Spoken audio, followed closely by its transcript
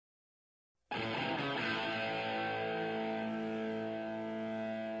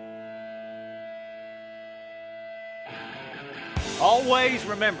Always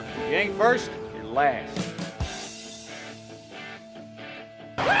remember, if you ain't first, you're last.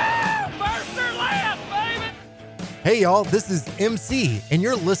 First or last, baby! Hey y'all, this is MC, and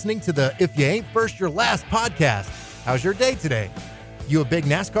you're listening to the If You Ain't First, You're Last podcast. How's your day today? You a big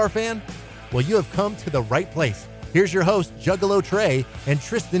NASCAR fan? Well, you have come to the right place. Here's your host, Juggalo Trey and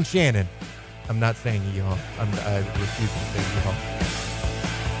Tristan Shannon. I'm not saying y'all. I refuse to say y'all.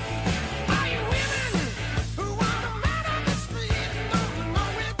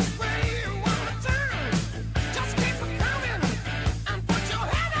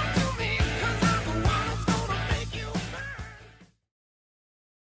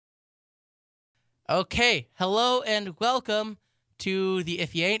 Okay, hello and welcome to the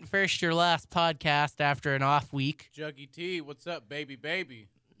If You Ain't First, You're Last podcast after an off week. Juggy T, what's up, baby?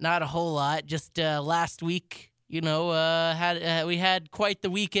 Not a whole lot, just last week, we had quite the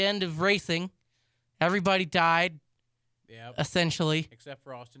weekend of racing. Everybody died, essentially. Except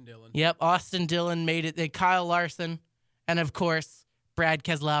for Austin Dillon. Yep, Austin Dillon made it, then Kyle Larson, and of course, Brad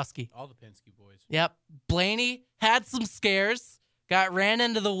Keselowski. All the Penske boys. Yep, Blaney had some scares, ran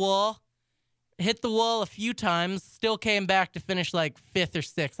into the wall. Hit the wall a few times, still came back to finish like 5th or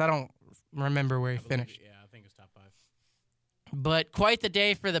 6th. I don't remember where he finished. Yeah, I think it's top 5. But quite the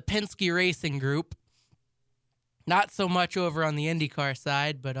day for the Penske Racing Group. Not so much over on the IndyCar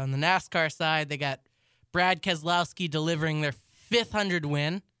side, but on the NASCAR side, they got Brad Keselowski delivering their 500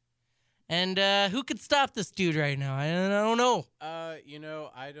 win. And who could stop this dude right now? I don't know.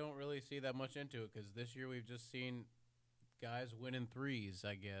 I don't really see that much into it because this year we've just seen guys winning threes,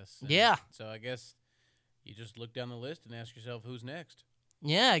 I guess. Yeah. So I guess you just look down the list and ask yourself who's next.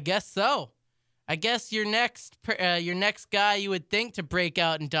 Yeah, I guess so. I guess your next guy you would think to break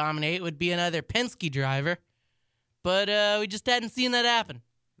out and dominate would be another Penske driver, but we just hadn't seen that happen.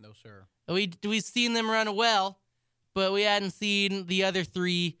 No, sir. We've seen them run well, but we hadn't seen the other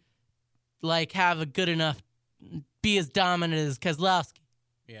three have a good enough, be as dominant as Keselowski.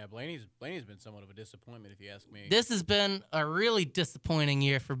 Yeah, Blaney's been somewhat of a disappointment, if you ask me. This has been a really disappointing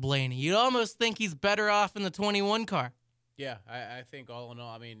year for Blaney. You'd almost think he's better off in the 21 car. Yeah, I think all in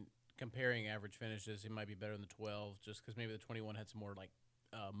all, I mean, comparing average finishes, he might be better than the 12, just because maybe the 21 had some more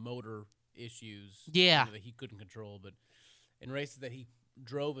motor issues. Yeah, that he couldn't control. But in races that he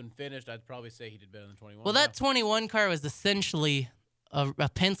drove and finished, I'd probably say he did better than the 21. Well, that 21 car was essentially a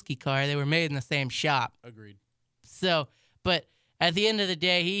Penske car. They were made in the same shop. Agreed. So, but at the end of the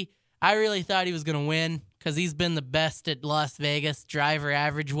day, I really thought he was going to win because he's been the best at Las Vegas, driver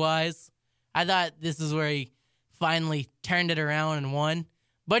average-wise. I thought this is where he finally turned it around and won,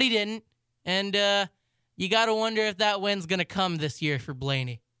 but he didn't. And you got to wonder if that win's going to come this year for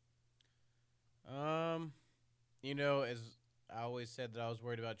Blaney. As I always said that I was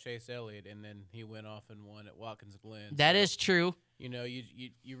worried about Chase Elliott, and then he went off and won at Watkins Glen. That is true. You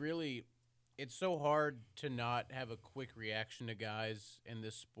really... It's so hard to not have a quick reaction to guys in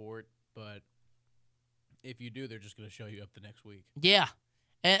this sport, but if you do, they're just going to show you up the next week. Yeah,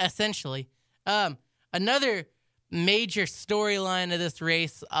 essentially. Another major storyline of this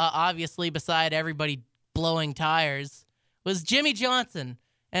race, obviously beside everybody blowing tires, was Jimmie Johnson.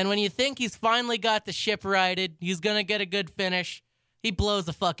 And when you think he's finally got the ship righted, he's going to get a good finish, he blows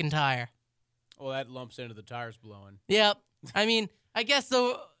a fucking tire. Well, that lumps into the tires blowing. Yep. I mean, I guess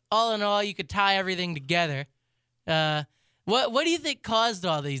so. All in all, you could tie everything together. What do you think caused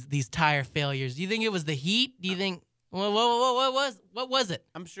all these tire failures? Do you think it was the heat? Do you think what was it?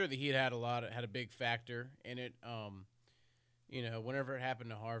 I'm sure the heat had a big factor in it. Whenever it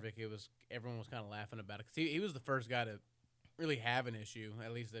happened to Harvick, everyone was kind of laughing about it because he was the first guy to really have an issue,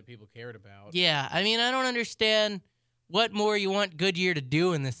 at least that people cared about. Yeah, I mean, I don't understand what more you want Goodyear to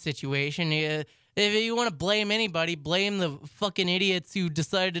do in this situation. If you want to blame anybody, blame the fucking idiots who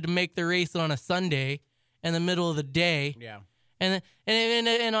decided to make the race on a Sunday in the middle of the day. Yeah.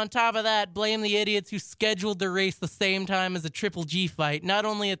 And on top of that, blame the idiots who scheduled the race the same time as a Triple G fight, not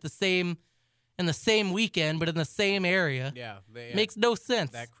only in the same weekend, but in the same area. Yeah. Makes no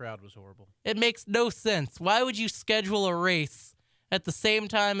sense. That crowd was horrible. It makes no sense. Why would you schedule a race at the same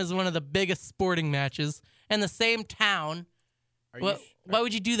time as one of the biggest sporting matches in the same town? Why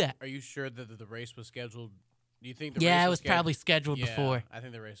would you do that? Are you sure that the race was scheduled? Do you think the race Yeah, it was was probably scheduled before. I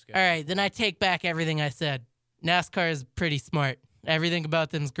think the race was scheduled. All right, then I take back everything I said. NASCAR is pretty smart. Everything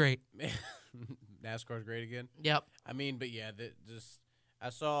about them's great. NASCAR's great again? Yep. I mean, but yeah, I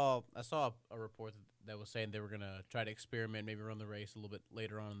saw a report that was saying they were going to try to experiment, maybe run the race a little bit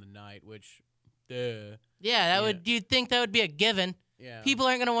later on in the night, which duh. Yeah, you'd think that would be a given. Yeah. People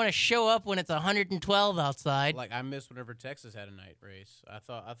aren't going to want to show up when it's 112 outside. Like, I miss whenever Texas had a night race. I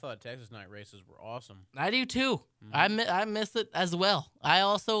thought Texas night races were awesome. I do too. Mhm. I miss it as well. I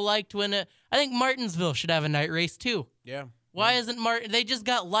also liked when I think Martinsville should have a night race too. Yeah. Why isn't Martin? They just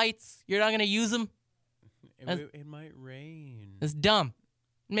got lights. You're not going to use them. It might rain. It's dumb.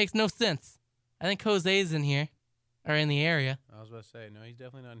 It makes no sense. I think Jose's in here, or in the area. I was about to say, no, he's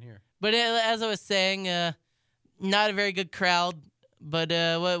definitely not in here. But as I was saying, not a very good crowd. But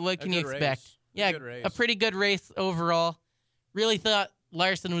what can you expect? Race. Yeah, Good race. a pretty good race overall. Really thought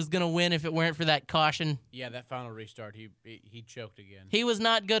Larson was going to win if it weren't for that caution. Yeah, that final restart, he choked again. He was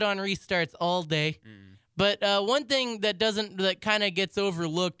not good on restarts all day. Mm. But one thing that kind of gets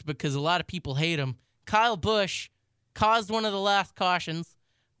overlooked because a lot of people hate him, Kyle Busch caused one of the last cautions,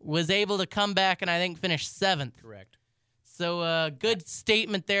 was able to come back and I think finish 7th. Correct. So good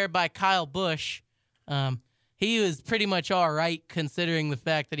statement there by Kyle Busch. He was pretty much all right considering the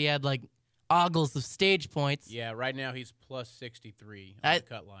fact that he had like ogles of stage points. Yeah, right now he's plus 63 on the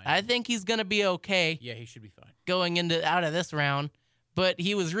cut line. I think he's going to be okay Yeah, he should be fine. going out of this round. But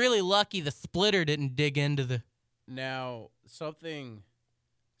he was really lucky the splitter didn't dig into the... Now, something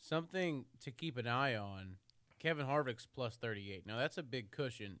to keep an eye on, Kevin Harvick's plus 38. Now, that's a big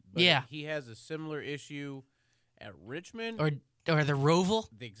cushion. But Yeah. he has a similar issue at Richmond. Or the Roval.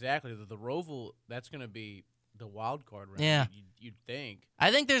 Exactly. The Roval, that's going to be the wild card round. Yeah. You'd think.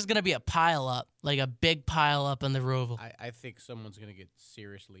 I think there's going to be a pile up, like a big pile up in the Roval. I think someone's going to get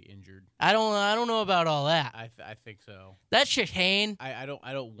seriously injured. I don't know about all that. I think so. That chicane, I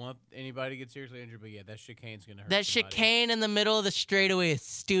don't want anybody to get seriously injured, but yeah, that chicane's going to hurt that somebody. chicane in the middle of the straightaway is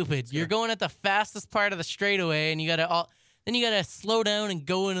stupid. You're going at the fastest part of the straightaway, and then you gotta slow down and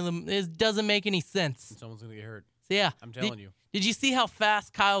go into them. It doesn't make any sense. And someone's going to get hurt. So yeah, I'm telling you. Did you see how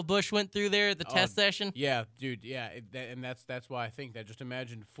fast Kyle Busch went through there at the test session? Yeah, dude. Yeah, and that's why I think that. Just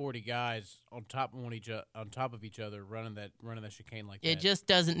imagine 40 guys on top of each other running that chicane like that. It just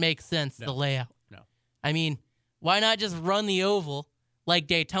doesn't make sense, the layout. No. I mean, why not just run the oval like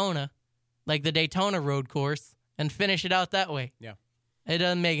Daytona, like the Daytona road course, and finish it out that way? Yeah. It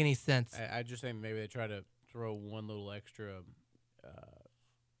doesn't make any sense. I just think maybe they try to throw one little extra.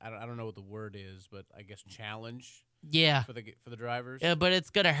 I don't know what the word is, but I guess challenge. Yeah. For the drivers. Yeah, but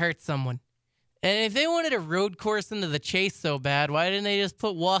it's gonna hurt someone. And if they wanted a road course into the Chase so bad, why didn't they just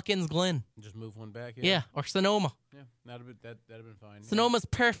put Watkins Glen? Just move one back. Yeah, or Sonoma. Yeah, that'd have been fine. Sonoma's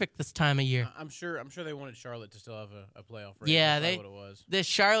perfect this time of year. I'm sure they wanted Charlotte to still have a playoff race. Yeah, That's probably what it was. This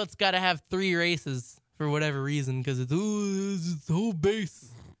Charlotte's got to have 3 races for whatever reason because it's the whole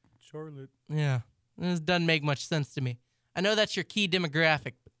base. Charlotte. Yeah, this doesn't make much sense to me. I know that's your key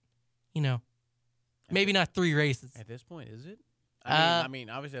demographic, but maybe not 3 races. At this point, is it? I mean,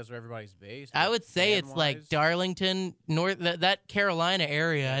 obviously that's where everybody's based. I but would say it's like fan-wise, Darlington, North that Carolina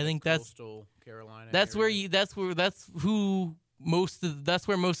area. I think that's coastal Carolina. that's area. where most of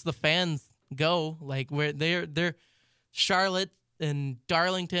the fans go. Like where they're Charlotte and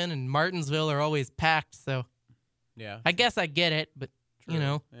Darlington and Martinsville are always packed. So Yeah. I guess I get it, but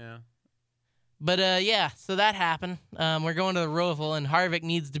True. Yeah. But yeah, so that happened. We're going to the Roval, and Harvick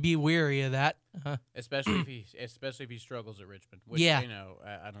needs to be weary of that. Especially if he struggles at Richmond, which Yeah.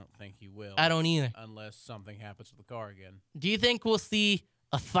 I don't think he will. I don't either. Unless something happens to the car again. Do you think we'll see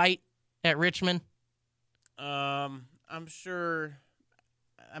a fight at Richmond? I'm sure.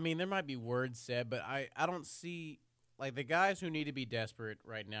 I mean, there might be words said, but I don't see like the guys who need to be desperate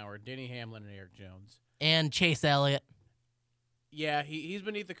right now are Denny Hamlin and Eric Jones. And Chase Elliott. Yeah, he's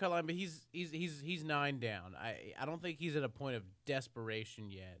beneath the cut line, but he's 9 down. I don't think he's at a point of desperation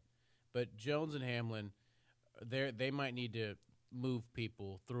yet. But Jones and Hamlin, they might need to move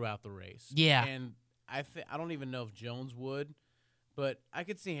people throughout the race. Yeah. And I don't even know if Jones would, but I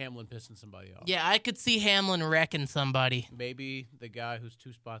could see Hamlin pissing somebody off. Yeah, I could see Hamlin wrecking somebody. Maybe the guy who's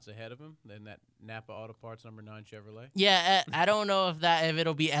 2 spots ahead of him, then that Napa Auto Parts number 9 Chevrolet. Yeah, I don't know if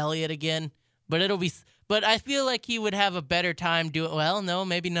it'll be Elliott again, but it'll be. But I feel like he would have a better time doing. Well, no,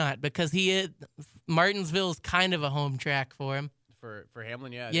 maybe not, because Martinsville's kind of a home track for him. For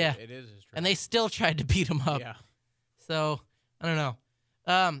Hamlin, yeah, Yeah. it is his track. And they still tried to beat him up. Yeah. So I don't know.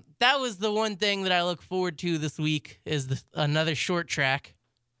 That was the one thing that I look forward to this week is another short track.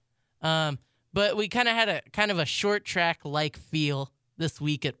 But we kind of had a short track like feel this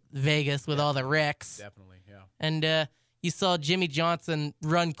week at Vegas with all the wrecks. Definitely, yeah. And you saw Jimmy Johnson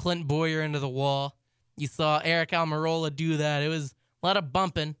run Clint Boyer into the wall. You saw Eric Almirola do that. It was a lot of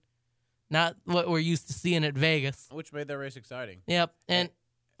bumping, not what we're used to seeing at Vegas. Which made that race exciting. Yep. And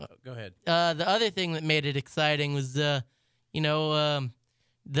Go ahead. the other thing that made it exciting was, all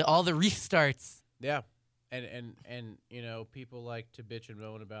the restarts Yeah, and you know, people like to bitch and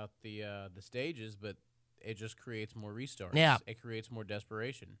moan about the stages, but it just creates more restarts. Yeah. It creates more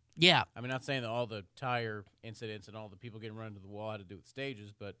desperation. Yeah. I'm not saying that all the tire incidents and all the people getting run into the wall had to do with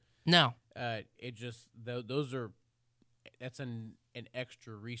stages, but No. it just that's an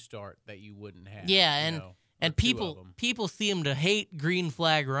extra restart that you wouldn't have. Yeah, you and know, or and two of 'em. people seem to hate green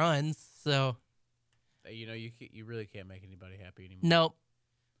flag runs. So You know, you really can't make anybody happy anymore. nope.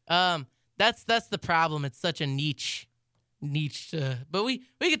 That's the problem. It's such a niche. But we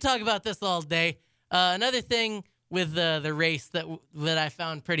could talk about this all day. Another thing with the race that I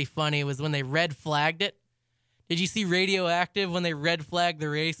found pretty funny was when they red flagged it. Did you see Radioactive when they red flagged the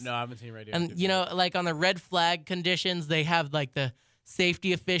race? No, I haven't seen radio. And you know, like on the red flag conditions, they have like the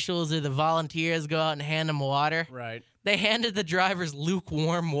safety officials or the volunteers go out and hand them water. Right. They handed the drivers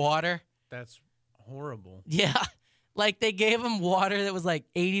lukewarm water. That's horrible. Yeah, like they gave them water that was like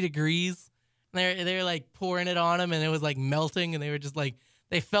 80 degrees. They were like pouring it on them, and it was like melting, and they were just like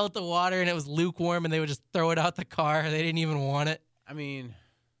they felt the water, and it was lukewarm, and they would just throw it out the car. They didn't even want it. I mean,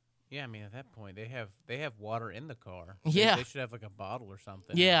 yeah, I mean at that point they have water in the car. Yeah. They should have like a bottle or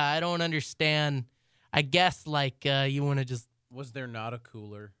something. Yeah, I don't understand. I guess like you want to just. Was there not a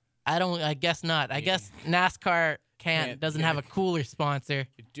cooler? I guess not. I Yeah. guess NASCAR doesn't have a cooler sponsor.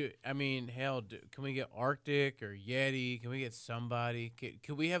 I mean, hell, can we get Arctic or Yeti? Can we get somebody?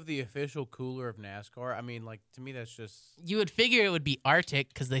 Can we have the official cooler of NASCAR? I mean, like, to me, that's just... You would figure it would be Arctic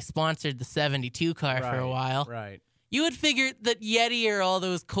because they sponsored the 72 car for a while. Right. You would figure that Yeti or all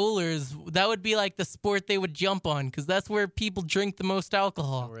those coolers, that would be like the sport they would jump on because that's where people drink the most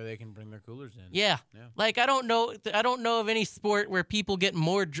alcohol. Where they can bring their coolers in. Yeah. Yeah. Like, I don't know of any sport where people get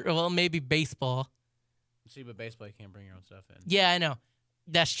more, well, maybe baseball. See, but baseball, you can't bring your own stuff in. Yeah, I know.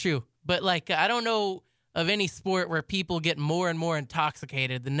 That's true. But, like, I don't know of any sport where people get more and more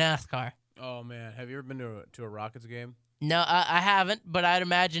intoxicated than NASCAR. Oh, man. Have you ever been to a Rockets game? No, I haven't, but I'd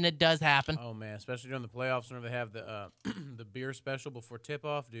imagine it does happen. Oh, man. Especially during the playoffs whenever they have the the beer special before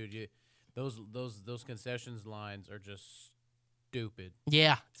tip-off. Dude, those concessions lines are just stupid.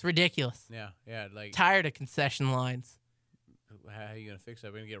 Yeah, it's ridiculous. Yeah, like, Tired of concession lines. how are you going to fix that?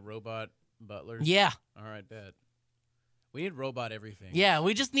 We're going to get robot butlers? Yeah, All right, bet. We need robot everything. yeah,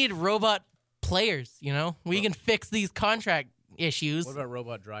 we just need robot players, you know? We can fix these contract issues. What about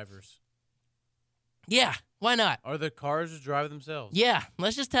robot drivers? Yeah, why not? Are the cars just drive themselves? Yeah,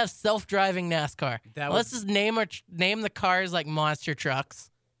 let's just have self-driving NASCAR. That Let's would- just name the cars like monster trucks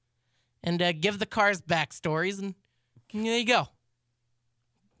and give the cars backstories, and there you go.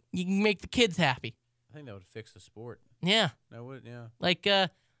 You can make the kids happy. I think that would fix the sport. Yeah, That would, yeah. like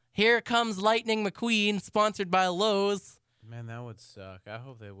Here Comes Lightning McQueen, sponsored by Lowe's. Man, that would suck. I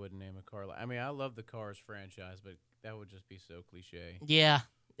hope they wouldn't name a car. I mean, I love the Cars franchise, but that would just be so cliche. Yeah,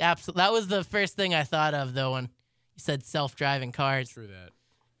 absolutely. That was the first thing I thought of, though, when you said self-driving cars. True that.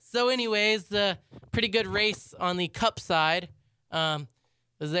 So, anyways, pretty good race on the Cup side.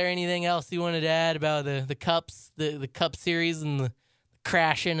 Was there anything else you wanted to add about the Cups, the Cup Series, and the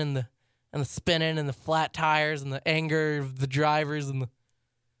crashing and the spinning and the flat tires and the anger of the drivers and the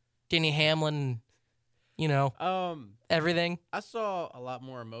Denny Hamlin, and, you know, everything? I saw a lot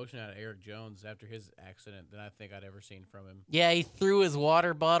more emotion out of Eric Jones after his accident than I think I'd ever seen from him. Yeah, he threw his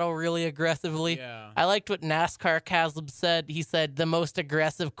water bottle really aggressively. Yeah. I liked what NASCAR Caleb said. He said the most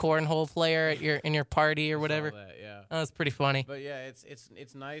aggressive cornhole player at in your party or whatever. Saw that, yeah. That was pretty funny. But yeah,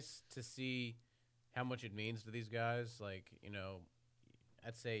 it's nice to see how much it means to these guys. Like, you know,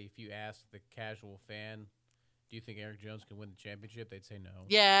 I'd say if you ask the casual fan, do you think Eric Jones can win the championship? They'd say no.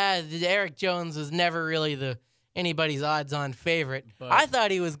 Yeah, Eric Jones was never really anybody's odds-on favorite. But- I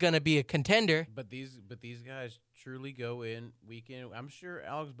thought he was going to be a contender. But these guys truly go in week in. I'm sure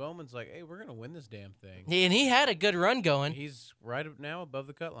Alex Bowman's like, hey, we're gonna win this damn thing. And he had a good run going. He's right now above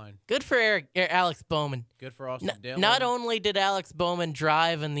the cut line. Good for Alex Bowman. Good for Austin Dillon. Not only did Alex Bowman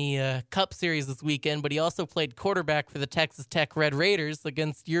drive in the Cup Series this weekend, but he also played quarterback for the Texas Tech Red Raiders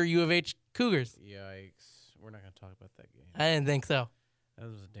against your U of H Cougars. Yikes. We're not gonna talk about that game. I didn't think so. That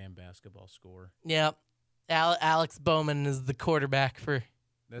was a damn basketball score. Yeah. Alex Bowman is the quarterback for...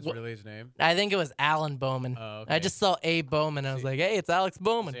 That's What- really his name? I think it was Alan Bowman. Oh, okay. I just saw A. Bowman. I was See- like, hey, it's Alex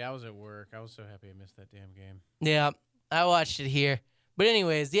Bowman. See, I was at work. I was so happy I missed that damn game. Yeah, I watched it here. But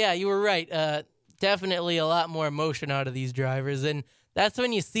anyways, yeah, you were right. Definitely a lot more emotion out of these drivers. And that's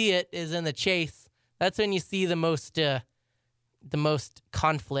when you see it is in the chase. That's when you see the most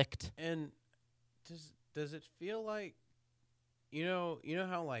conflict. And does it feel like, you know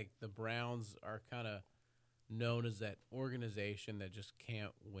how like the Browns are kind of known as that organization that just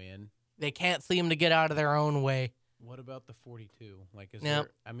can't win? They can't seem to get out of their own way. What about the 42? Like, is Nope.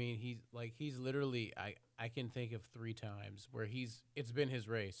 there? I mean, he's literally. I can think of 3 times where it's been his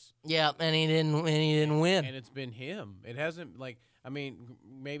race, Yeah, and he didn't win. and it's been him. It hasn't like. I mean,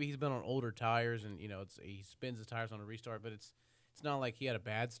 maybe he's been on older tires, and he spins his tires on a restart, but it's not like he had a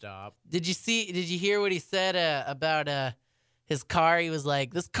bad stop. Did you hear what he said about his car? He was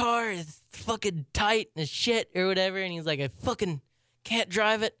like, "This car is fucking tight as shit," or whatever, and he's like, "I fucking can't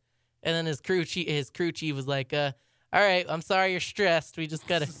drive it." And then his crew chief was like, "All right, I'm sorry you're stressed. We just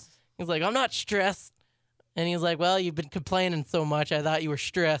gotta." He's like, "I'm not stressed," and he's like, "Well, you've been complaining so much. I thought you were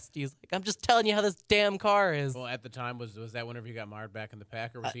stressed." He's like, "I'm just telling you how this damn car is." Well, at the time, was that whenever he got mired back in the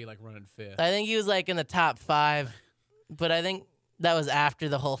pack, or was he like running 5th? I think he was like in the top 5, but I think that was after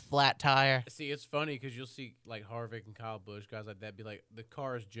the whole flat tire. See, it's funny because you'll see like Harvick and Kyle Busch, guys like that, be like, the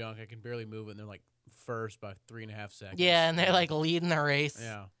car is junk. I can barely move it, and they're like first by 3.5 seconds. Yeah, and they're like leading the race.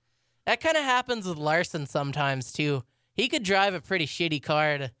 Yeah. That kind of happens with Larson sometimes too. He could drive a pretty shitty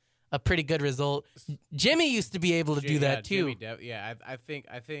car to a pretty good result. Jimmy used to be able to do that too. I think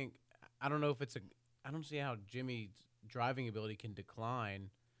I don't know if I don't see how Jimmy's driving ability can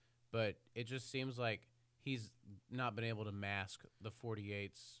decline, but it just seems like he's not been able to mask the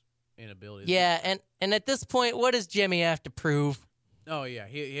 48's inabilities. Yeah, and at this point, what does Jimmy have to prove? Oh yeah,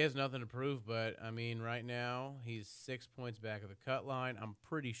 he has nothing to prove, but I mean, right now he's 6 points back of the cut line. I'm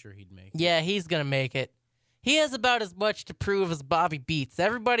pretty sure he'd make it. Yeah, he's gonna make it. He has about as much to prove as Bobby Beats.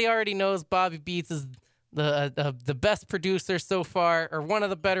 Everybody already knows Bobby Beats is the best producer so far, or one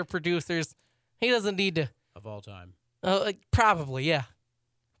of the better producers. He doesn't need to. Of all time. Probably, yeah,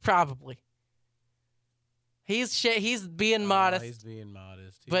 probably. He's being modest. He's being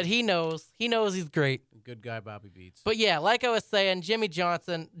modest. But he knows he's great. Good guy, Bobby Beats. But yeah, like I was saying, Jimmy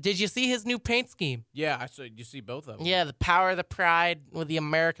Johnson, did you see his new paint scheme? Yeah, I saw. You see both of them. Yeah, the power of the pride with the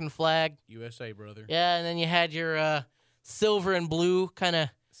American flag. USA, brother. Yeah, and then you had your silver and blue kind of.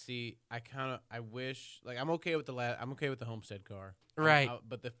 See, I wish, like, I'm okay with the Homestead car. Right.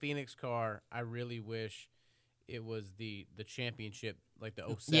 But the Phoenix car, I really wish it was the championship, like the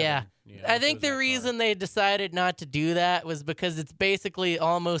 07. Yeah. I think the reason they decided not to do that was because it's basically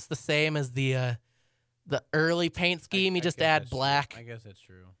almost the same as the early paint scheme. You just add black. I guess that's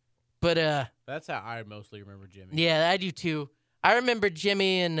true. But that's how I mostly remember Jimmy. yeah, I do too. I remember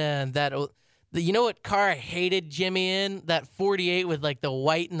Jimmy in you know what car I hated Jimmy in? That 48 with like the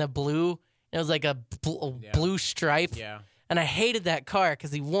white and the blue. It was like a blue stripe. Yeah. And I hated that car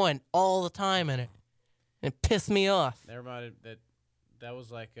because he won all the time in it. It pissed me off. That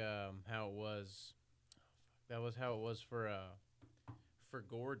was like how it was. That was how it was for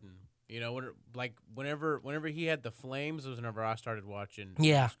Gordon. You know, whenever he had the flames, was whenever I started watching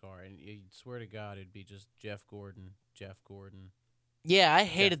NASCAR, and you swear to God, it'd be just Jeff Gordon. Yeah, I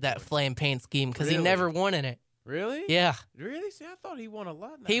hated that flame paint scheme because he Really? never won in it. Really? Yeah, Really? See, I thought he won a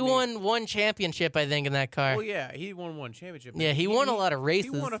lot. he won one championship, I think, in that car. Well, yeah, he won one championship. Yeah, he won a lot of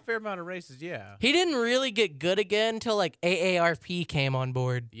races. He won a fair amount of races. Yeah. He didn't really get good again until like AARP came on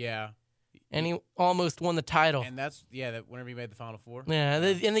board, Yeah. and he almost won the title. And that whenever he made the Final Four. Yeah,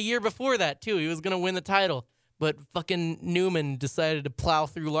 in the year before that too, he was gonna win the title, but fucking Newman decided to plow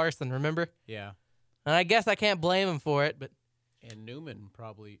through Larson. Remember? Yeah. And I guess I can't blame him for it, but And Newman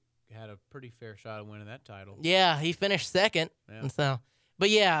probably had a pretty fair shot of winning that title. yeah, he finished second. Yeah. And so, but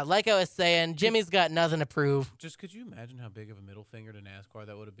yeah, like I was saying, Jimmy's got nothing to prove. Just could you imagine how big of a middle finger to NASCAR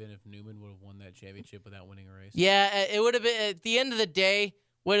that would have been if Newman would have won that championship without winning a race? Yeah, it would have been at the end of the day.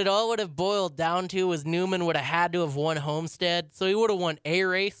 What it all would have boiled down to was Newman would have had to have won Homestead, so he would have won a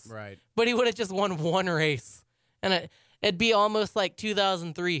race, Right. but he would have just won one race, and it'd be almost like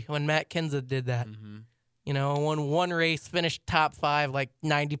 2003 when Matt Kenseth did that. Mm-hmm. You know, won one race, finished top 5 like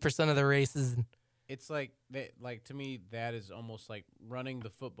 90% of the races. It's like to me that is almost like running the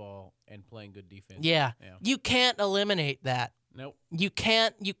football and playing good defense. Yeah, Yeah. you can't eliminate that. Nope. You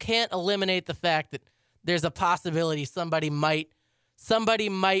can't eliminate the fact that there's a possibility somebody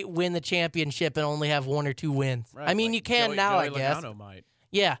might win the championship and only have 1 or 2 wins. Right. I mean, like you can Joey, now, Joey I guess. Logano might.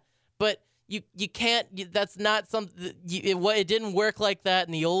 Yeah, but you can't. That's not something. It didn't work like that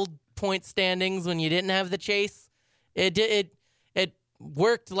in the old point standings when you didn't have the chase. It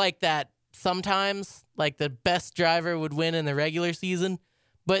worked like that sometimes. Like the best driver would win in the regular season,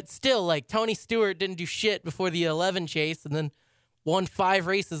 but still, like Tony Stewart didn't do shit before the 11 chase, and then won 5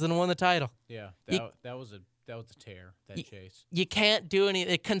 races and won the title. Yeah. That was a tear. That chase. You can't do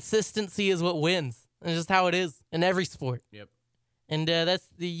any. Consistency is what wins. It's just how it is in every sport. Yep. And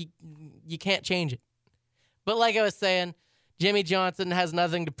you can't change it. But like I was saying, Jimmy Johnson has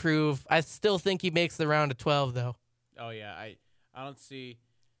nothing to prove. I still think he makes the round of 12, though. Oh yeah. I don't see.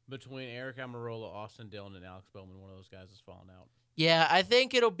 Between Eric Almirola, Austin Dillon, and Alex Bowman, one of those guys has fallen out. Yeah, I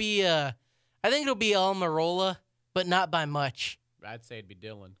think it'll be Almirola, but not by much. I'd say it'd be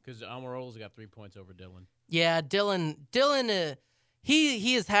Dillon because Almirola's got 3 points over Dillon. Yeah, Dillon,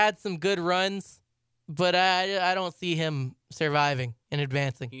 he has had some good runs, but I don't see him surviving and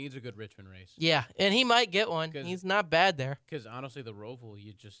advancing. He needs a good Richmond race. Yeah, and he might get one. 'Cause- He's not bad there. Because honestly, the Roval,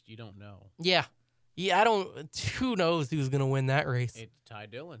 you don't know. Yeah, who knows who's gonna win that race? It's Ty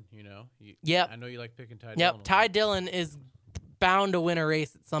Dillon, Yep. I know you like picking Ty Dillon. Yep, Ty Dillon is bound to win a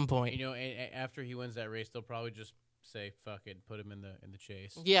race at some point. And after he wins that race, they'll probably just say fuck it, put him in the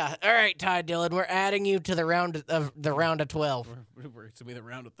chase. Yeah, all right, Ty Dillon, we're adding you to the round of 12. We're it's gonna be the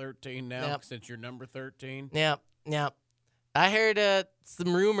round of 13 now Yep. since you're number 13. Yep. I heard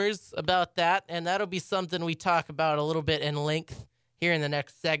some rumors about that, and that'll be something we talk about a little bit in length here in the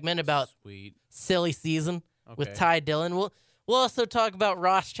next segment about Sweet. silly season with Okay. Ty Dillon. We'll also talk about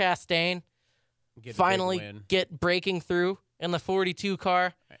Ross Chastain Get a big finally win. breaking through in the 42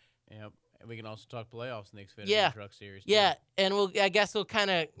 car. Yep. And we can also talk playoffs in the Xfinity Yeah. Truck Series. too. Yeah, and I guess we'll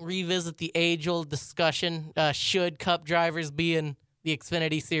kind of revisit the age-old discussion: should Cup drivers be in the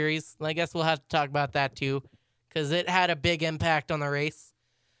Xfinity Series? And I guess we'll have to talk about that too, because it had a big impact on the race.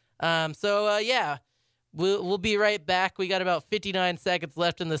 Yeah, we'll be right back. We got about 59 seconds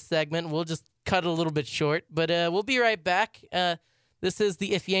left in this segment. We'll just cut it a little bit short, but we'll be right back. This is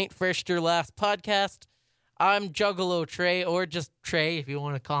the If You Ain't First Your Last podcast. I'm Juggalo Trey, or just Trey if you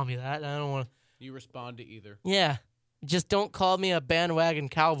want to call me that. I don't want to. You respond to either. Yeah, just don't call me a bandwagon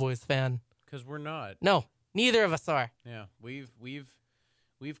Cowboys fan. Because we're not. No, neither of us are. Yeah. We've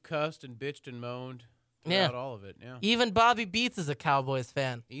cussed and bitched and moaned Yeah. throughout all of it. Yeah. Even Bobby Beats is a Cowboys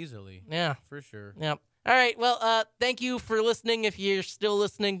fan. Easily. Yeah. For sure. Yep. All right. Well, thank you for listening. If you're still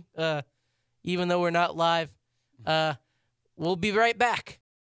listening, even though we're not live, we'll be right back.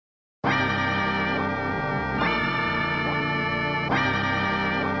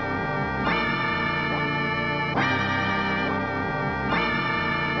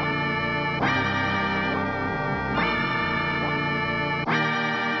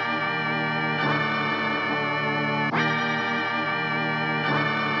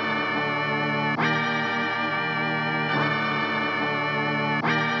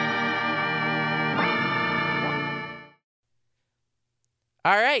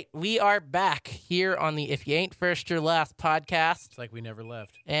 All right, we are back here on the If You Ain't First Your Last podcast, It's like we never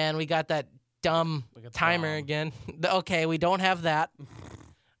left. and we got that dumb We got the timer bomb. again. Okay, we don't have that.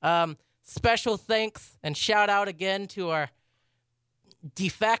 Special thanks and shout out again to our de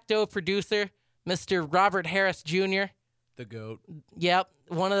facto producer, Mr. Robert Harris Jr. The GOAT. Yep,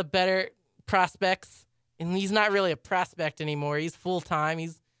 one of the better prospects, and he's not really a prospect anymore. He's full time.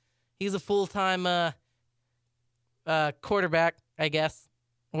 He's a full time quarterback, I guess,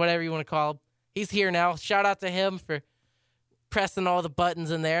 whatever you want to call him. He's here now. Shout out to him for pressing all the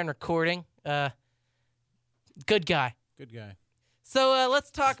buttons in there and recording. Good guy. Good guy. So let's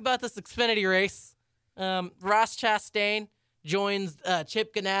talk about this Xfinity race. Ross Chastain joins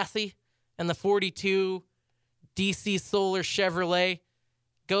Chip Ganassi and the 42 DC Solar Chevrolet.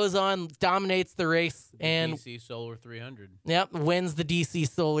 Goes on, dominates the race, and DC Solar 300. yep, wins the DC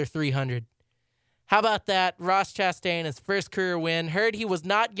Solar 300. How about that? Ross Chastain, his first career win. Heard he was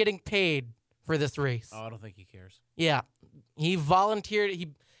not getting paid for this race. Oh, I don't think he cares. Yeah, he volunteered.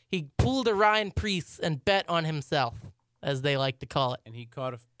 He pulled a Ryan Preece and bet on himself, as they like to call it. And he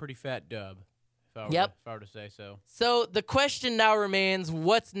caught a pretty fat dub, if Yep. I were to say so. So the question now remains,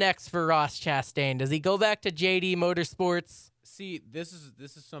 what's next for Ross Chastain? Does he go back to JD Motorsports? See, this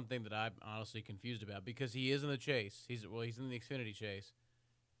is something that I'm honestly confused about because he is in the chase. He's in the Xfinity chase.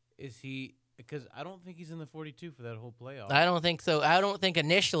 Is he? Because I don't think he's in the 42 for that whole playoff. I don't think so. I don't think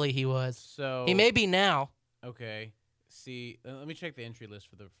initially he was. So He may be now. Okay. See, let me check the entry list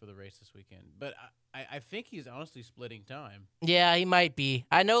for the race this weekend. But I think he's honestly splitting time. Yeah, he might be.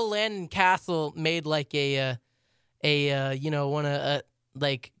 I know Landon Castle made like a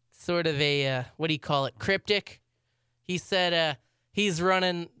like sort of a what do you call it? Cryptic. He said he's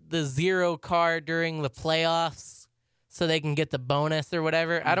running the 0 car during the playoffs so they can get the bonus or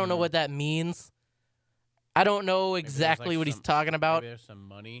whatever. I don't know what that means. I don't know Maybe there's, exactly like, what he's some- talking about. Maybe there's some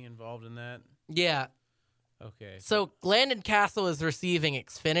money involved in that. Yeah. Okay. So Landon Castle is receiving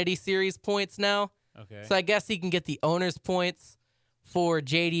Xfinity Series points now. Okay. So I guess he can get the owner's points for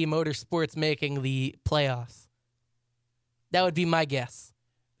JD Motorsports making the playoffs. That would be my guess.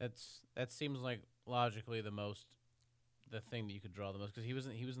 That seems like logically the thing that you could draw the most because he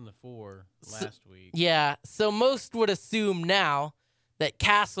was in the 4 last week. Yeah, so most would assume now that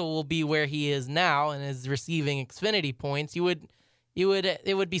Castle will be where he is now and is receiving Xfinity points. You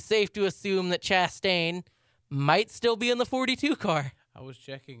it would be safe to assume that Chastain might still be in the 42 car. I was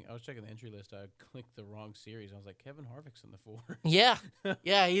checking the entry list. I clicked the wrong series. I was like, Kevin Harvick's in the 4.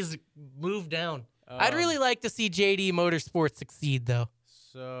 Yeah, he's moved down. I'd really like to see JD Motorsports succeed, though.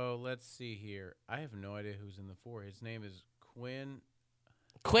 So let's see here. I have no idea who's in the 4. His name is Quinn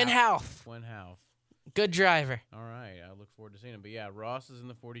Houff. Quinn Houff. Good driver. All right, I look forward to seeing him. But yeah, Ross is in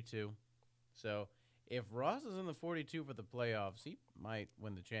the 42. So if Ross is in the 42 for the playoffs, he might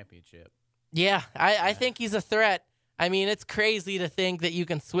win the championship. Yeah, I think he's a threat. I mean, it's crazy to think that you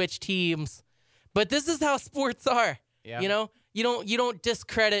can switch teams, but this is how sports are. Yeah. You know, you don't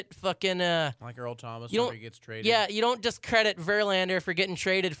discredit fucking Like Earl Thomas whenever he gets traded. Yeah, you don't discredit Verlander for getting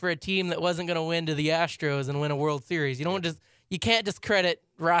traded for a team that wasn't going to win to the Astros and win a World Series. You can't discredit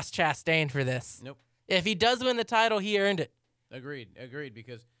Ross Chastain for this. Nope. If he does win the title, he earned it. Agreed.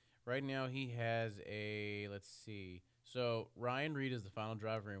 Because right now he has a, let's see. So Ryan Reed is the final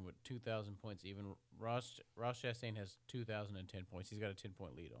driver in with 2,000 points even. Ross Chastain has 2,010 points. He's got a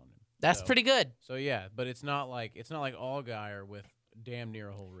 10-point lead on him. That's pretty good. So yeah, but it's not like Allgaier with damn near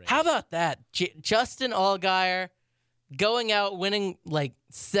a whole race. How about that? Justin Allgaier going out winning like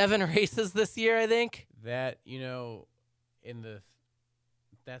 7 races this year, I think. That,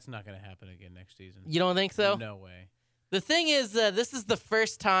 that's not going to happen again next season. You don't think so? No way. The thing is, this is the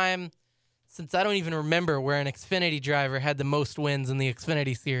first time since I don't even remember where an Xfinity driver had the most wins in the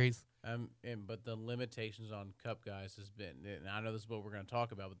Xfinity series. But the limitations on Cup guys has been, and I know this is what we're going to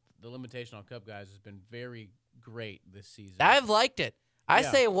talk about, but the limitation on Cup guys has been very great this season. I've liked it. I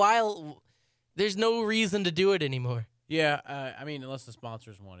say while there's no reason to do it anymore. Yeah, unless the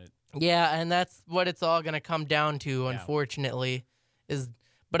sponsors want it. Yeah, and that's what it's all going to come down to, unfortunately.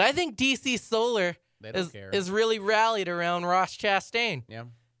 But I think DC Solar is really rallied around Ross Chastain. Yeah.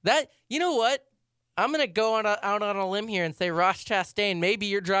 You know what? I'm going to go out on a limb here and say Ross Chastain may be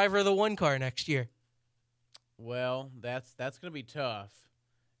your driver of the 1 car next year. Well, that's going to be tough,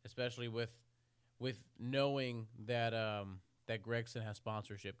 especially with knowing that that Gregson has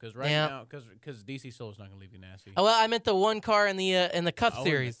sponsorship. Because now, because DC Solar's not going to leave Ganassi. Oh, well, I meant the 1 car in the Cup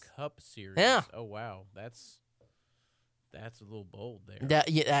Series. In the Cup Series. Yeah. Oh wow, that's a little bold there.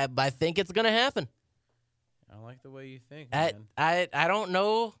 I think it's going to happen. I like the way you think, man. I don't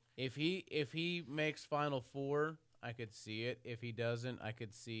know. If he makes Final 4, I could see it. If he doesn't, I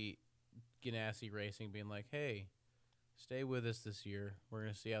could see Ganassi Racing being like, "Hey, stay with us this year. We're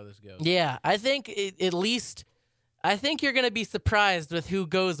gonna see how this goes." Yeah, I think at least you're gonna be surprised with who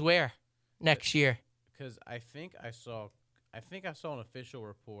goes where next year. Because I think I saw an official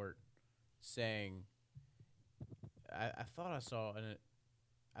report saying. I thought I saw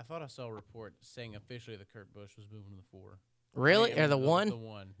a report saying officially that Kurt Busch was moving to the 4. Really? Or the 1? The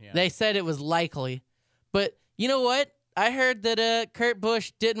 1, yeah. They said it was likely. But you know what? I heard that Kurt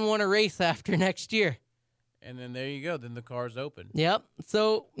Busch didn't want to race after next year. And then there you go. Then the car's open. Yep.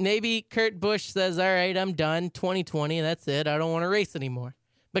 So maybe Kurt Busch says, all right, I'm done. 2020, that's it. I don't want to race anymore.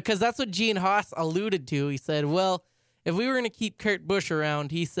 Because that's what Gene Haas alluded to. He said, well, if we were going to keep Kurt Busch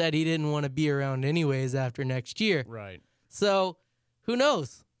around, he said he didn't want to be around anyways after next year. Right. So who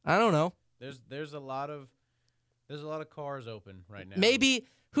knows? I don't know. There's a lot of cars open right now. Maybe,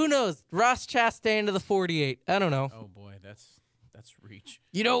 who knows? Ross Chastain to the 48. I don't know. Oh boy, that's reach.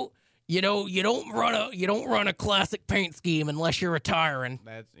 You don't run a classic paint scheme unless you're retiring.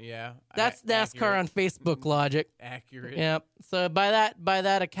 That's NASCAR accurate. on Facebook logic. Accurate. Yep. So by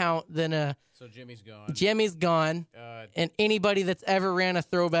that account, then so Jimmy's gone. Jimmy's gone, and anybody that's ever ran a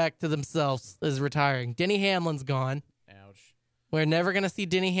throwback to themselves is retiring. Denny Hamlin's gone. Ouch. We're never gonna see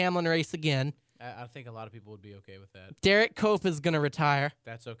Denny Hamlin race again. I think a lot of people would be okay with that. Derek Cope is gonna retire.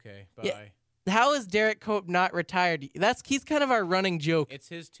 That's okay. Bye. Yeah. How is Derek Cope not retired? He's kind of our running joke. It's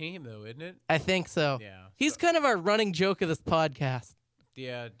his team though, isn't it? I think so. Yeah. He's kind of our running joke of this podcast.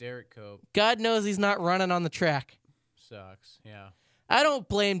 Yeah, Derek Cope. God knows he's not running on the track. Sucks. Yeah. I don't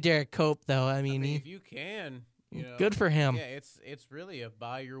blame Derek Cope though. I mean if you can, good for him. Yeah, it's really a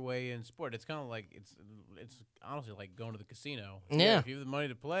buy your way in sport. It's kind of like it's honestly like going to the casino. Yeah. If you have the money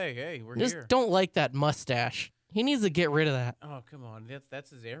to play, hey, we're Just here. don't like that mustache. He needs to get rid of that. Oh, come on.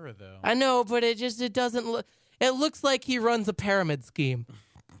 That's his era though. I know, but it doesn't look. It looks like he runs a pyramid scheme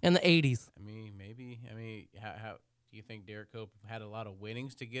in the 80s. I mean, maybe. I mean, how do you think Derek Cope had a lot of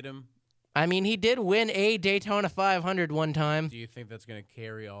winnings to get him? I mean, he did win a Daytona 500 one time. Do you think that's going to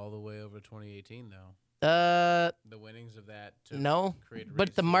carry all the way over to 2018 though? The winnings of that to no, create a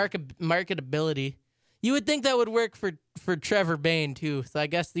but the marketability. You would think that would work for Trevor Bayne too. So I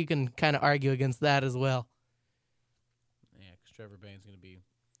guess you can kind of argue against that as well. Yeah, because Trevor Bayne's going to be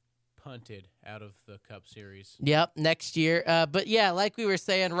punted out of the Cup Series. Yep, next year. But yeah, like we were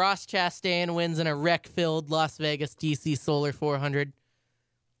saying, Ross Chastain wins in a wreck-filled Las Vegas DC Solar 400.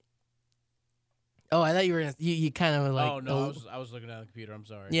 Oh, I thought you were gonna, you kind of like. Oh no, I was looking at the computer. I'm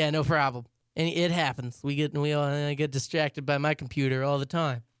sorry. Yeah, no problem. And it happens. We all get distracted by my computer all the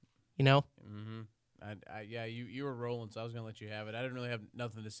time. You know. Mm-hmm. Yeah, you were rolling, so I was gonna let you have it. I didn't really have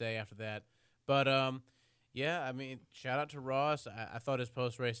nothing to say after that, but yeah, I mean, shout out to Ross. I thought his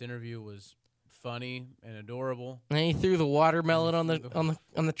post-race interview was funny and adorable. And he threw the watermelon on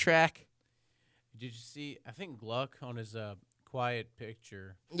the track. Did you see? I think Gluck on his quiet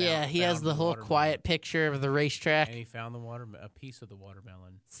picture. Yeah, he has the whole quiet picture of the racetrack. And he found a piece of the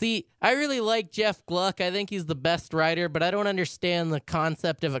watermelon. See, I really like Jeff Gluck. I think he's the best rider, but I don't understand the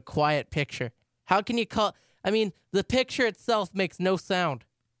concept of a quiet picture. How can you call? I mean, the picture itself makes no sound.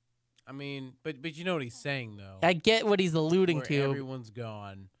 I mean, but you know what he's saying though. I get what he's alluding Where to. Everyone's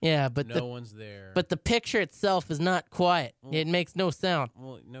gone. Yeah, but no one's there. But the picture itself is not quiet. It makes no sound.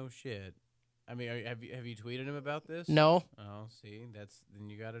 Well, no shit. I mean, have you tweeted him about this? No. Oh, see, then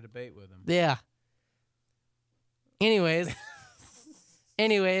you got to debate with him. Yeah. Anyways,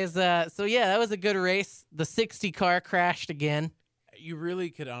 so yeah, that was a good race. The 60 car crashed again. You really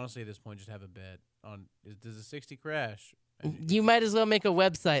could honestly at this point just have a bet on does the 60 crash? You might as well make a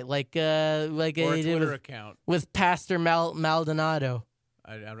website like or a Twitter account with Pastor Maldonado.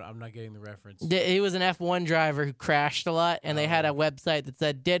 I'm not getting the reference. He was an F1 driver who crashed a lot, and they had a website that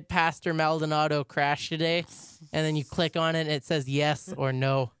said, "Did Pastor Maldonado crash today?" And then you click on it, and it says yes or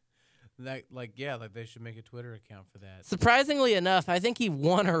no. Like they should make a Twitter account for that. Surprisingly enough, I think he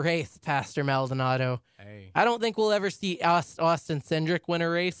won a race, Pastor Maldonado. Hey. I don't think we'll ever see Austin Cindric win a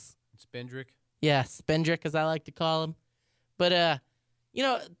race. Spindrick? Yeah, Spindrick, as I like to call him. But, you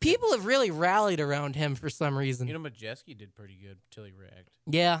know, people have really rallied around him for some reason. You know, Majeski did pretty good till he wrecked.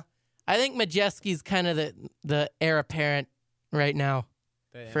 Yeah. I think Majeski's kind of the heir apparent right now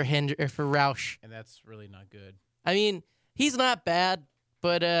for Roush. And that's really not good. I mean, he's not bad,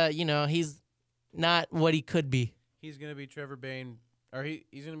 but, you know, he's not what he could be. He's going to be Trevor Bayne, or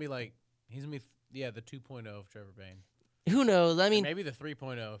he's going to be the 2.0 of Trevor Bayne. Who knows? I mean, maybe the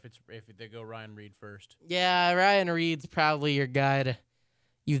 3.0 if they go Ryan Reed first. Yeah, Ryan Reed's probably your guy to,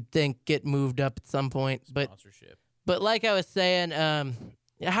 you'd think, get moved up at some point. Sponsorship. But like I was saying, I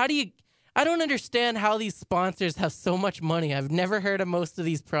don't understand how these sponsors have so much money. I've never heard of most of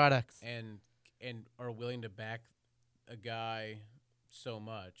these products. And are willing to back a guy so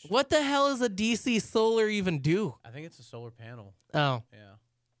much. What the hell does a DC Solar even do? I think it's a solar panel. Oh. Yeah.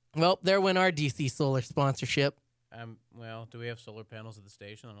 Well, there went our DC Solar sponsorship. Well, do we have solar panels at the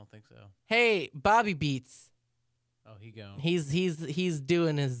station? I don't think so. Hey, Bobby Beats. Oh, he gone. He's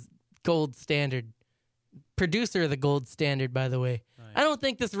doing his gold standard. Producer of the gold standard, by the way. Nice. I don't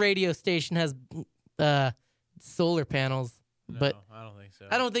think this radio station has solar panels, No, but I don't think so.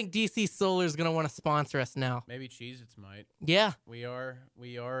 I don't think DC Solar is gonna want to sponsor us now. Maybe Cheez-Its might. Yeah. We are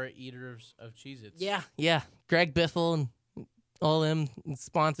eaters of Cheez-Its. Yeah. Greg Biffle and all them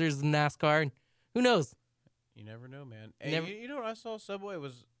sponsors of NASCAR, and who knows? You never know, man. Hey, you know what I saw? Subway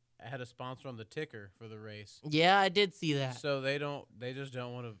had a sponsor on the ticker for the race. Yeah, I did see that. So they just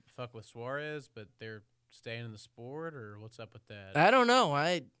don't want to fuck with Suarez, but they're staying in the sport, or what's up with that? I don't know.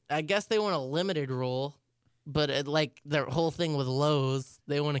 I guess they want a limited role, but like their whole thing with Lowe's,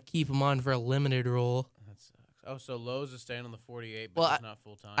 they want to keep them on for a limited role. That sucks. Oh, so Lowe's is staying on the 48, but it's not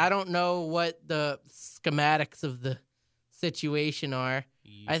full time. I don't know what the schematics of the situation are.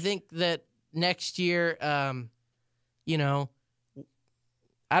 Yeesh. I think that next year, you know,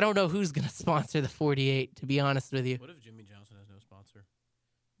 I don't know who's going to sponsor the 48, to be honest with you. What if Jimmy Johnson has no sponsor?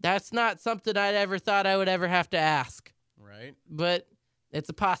 That's not something I'd ever thought I would ever have to ask. Right. But it's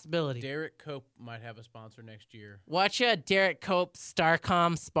a possibility. Derek Cope might have a sponsor next year. Watch Derek Cope,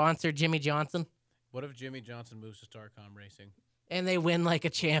 Starcom sponsor Jimmy Johnson. What if Jimmy Johnson moves to Starcom Racing? And they win like a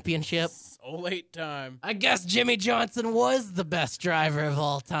championship. Oh, late time. I guess Jimmy Johnson was the best driver of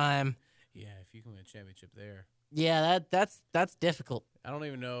all time. Yeah, if you can win a championship there. Yeah, that's difficult. I don't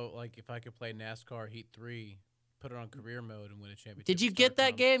even know, like, if I could play NASCAR Heat 3, put it on career mode, and win a championship. Did you with get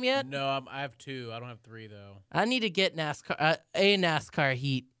that Starcom. game yet? No, I have 2. I don't have 3 though. I need to get NASCAR a NASCAR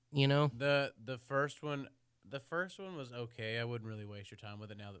Heat. You know, The first one was okay. I wouldn't really waste your time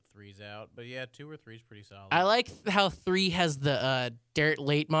with it now that 3's out. But yeah, 2 or 3's pretty solid. I like how 3 has the dirt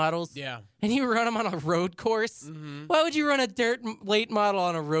late models. Yeah. And you run them on a road course. Mm-hmm. Why would you run a dirt late model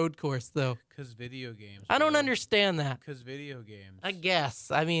on a road course though? Because video games. I don't bro. understand that. Because video games. I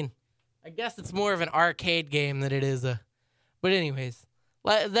guess. I mean, I guess it's more of an arcade game than it is a. But anyways,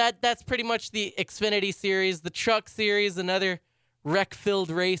 that's pretty much the Xfinity series, the Truck series, another wreck-filled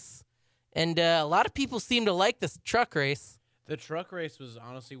race. And a lot of people seem to like this truck race. The truck race was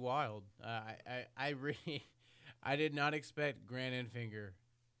honestly wild. I did not expect Grant Enfinger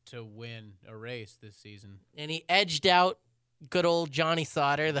to win a race this season. And he edged out good old Johnny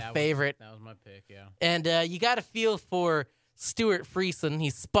Sauter, the favorite. That was my pick, yeah. And you got to feel for Stuart Friesen. He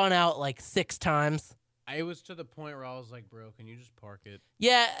spun out like 6 times. It was to the point where I was like, bro, can you just park it?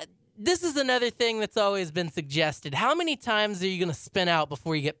 Yeah, this is another thing that's always been suggested. How many times are you going to spin out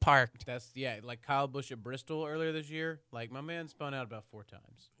before you get parked? Like Kyle Busch at Bristol earlier this year. Like, my man spun out about 4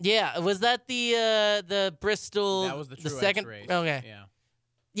 times. Yeah, was that the Bristol? That was the Truex second race. Okay. Yeah.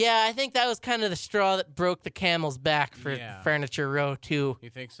 Yeah, I think that was kind of the straw that broke the camel's back for Furniture Row, too. You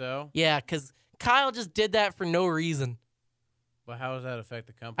think so? Yeah, because Kyle just did that for no reason. But how does that affect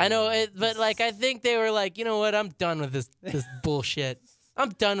the company? I know, but like I think they were like, you know what? I'm done with this bullshit.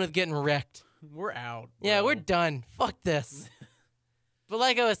 I'm done with getting wrecked. We're out. Bro. Yeah, we're done. Fuck this. But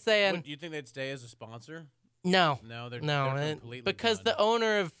like I was saying, do you think they'd stay as a sponsor? No, they're completely because done. the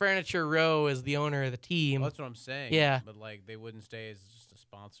owner of Furniture Row is the owner of the team. Well, that's what I'm saying. Yeah, but like they wouldn't stay as just a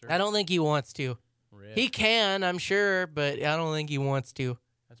sponsor. I don't think he wants to. Rip. He can, I'm sure, but I don't think he wants to.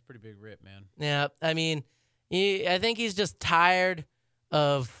 That's a pretty big rip, man. Yeah, I mean, I think he's just tired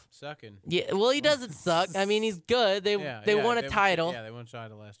of sucking. Yeah, well, he doesn't suck. I mean, he's good. They won a title. Yeah, they won a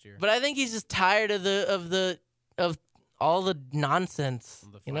title last year. But I think he's just tired of all the nonsense.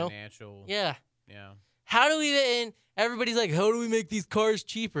 The you know? financial. Yeah. Yeah. How do we? And everybody's like, how do we make these cars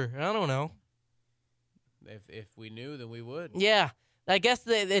cheaper? I don't know. If we knew, then we would. Yeah, I guess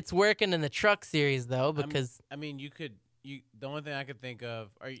it's working in the truck series though, because I mean, the only thing I could think of.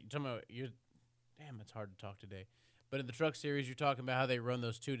 Are you talking about? Damn, it's hard to talk today. But in the truck series, you're talking about how they run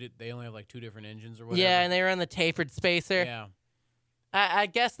those they only have like 2 different engines or whatever. Yeah, and they run the tapered spacer. Yeah. I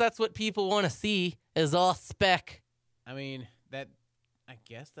guess that's what people want to see is all spec. I mean, I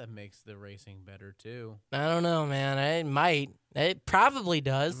guess that makes the racing better too. I don't know, man. It might. It probably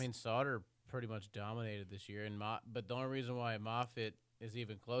does. I mean, Sauter pretty much dominated this year, but the only reason why Moffitt is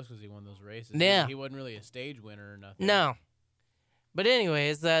even close is he won those races. Yeah. He wasn't really a stage winner or nothing. No. But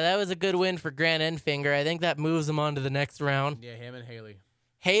anyways, that was a good win for Grant Enfinger. I think that moves him on to the next round. Yeah, him and Haley.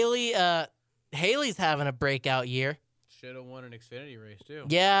 Haley's having a breakout year. Should have won an Xfinity race too.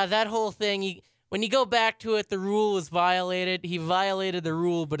 Yeah, that whole thing. When you go back to it, the rule was violated. He violated the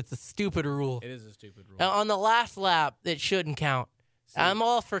rule, but it's a stupid rule. It is a stupid rule. On the last lap, it shouldn't count. I'm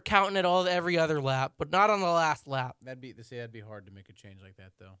all for counting it every other lap, but not on the last lap. That'd be hard to make a change like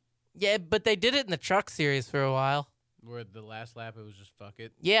that though. Yeah, but they did it in the truck series for a while. Where the last lap it was just fuck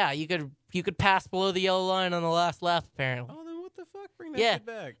it. Yeah, you could pass below the yellow line on the last lap apparently. Oh, then what the fuck? Bring that shit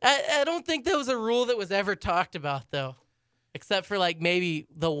back. I don't think that was a rule that was ever talked about though, except for like maybe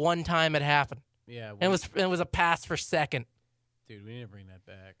the one time it happened. Yeah, and it was a pass for second. Dude, we need to bring that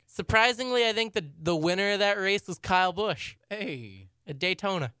back. Surprisingly, I think the winner of that race was Kyle Busch. Hey, at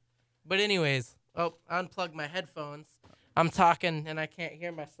Daytona. But anyways, I unplugged my headphones. I'm talking and I can't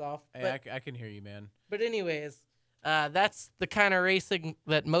hear myself. Hey, I can hear you, man. But anyways, that's the kind of racing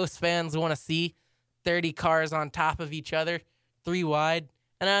that most fans want to see. 30 cars on top of each other, 3 wide.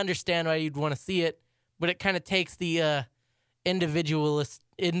 And I understand why you'd want to see it, but it kind of takes the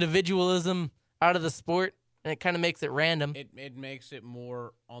individualism out of the sport, and it kind of makes it random. It makes it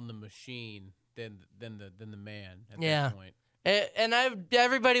more on the machine than the man at yeah. that point. And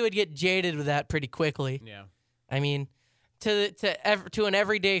everybody would get jaded with that pretty quickly. Yeah. I mean, to an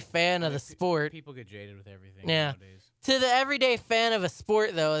everyday fan of the sport, people get jaded with everything nowadays. To the everyday fan of a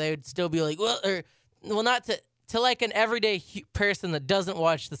sport, though, they would still be like, not to like an everyday person that doesn't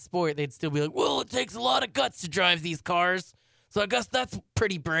watch the sport, they'd still be like, well, it takes a lot of guts to drive these cars, so I guess that's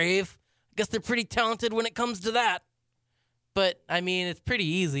pretty brave. I guess they're pretty talented when it comes to that. But, I mean, it's pretty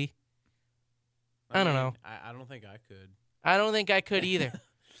easy. I don't know. I don't think I could. I don't think I could either.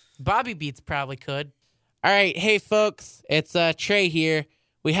 Bobby Beats probably could. All right. Hey, folks. It's Trey here.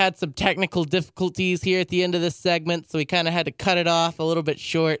 We had some technical difficulties here at the end of this segment, so we kind of had to cut it off a little bit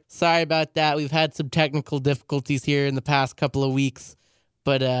short. Sorry about that. We've had some technical difficulties here in the past couple of weeks.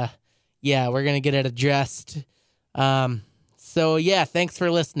 But, yeah, we're going to get it addressed. So, yeah, thanks for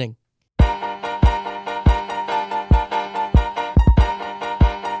listening.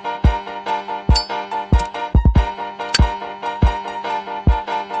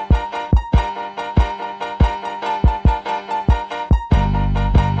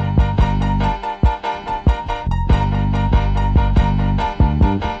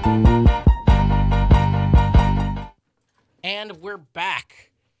 And we're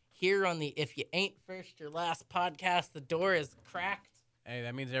back here on the If You Ain't First Your Last podcast. The door is cracked. Hey,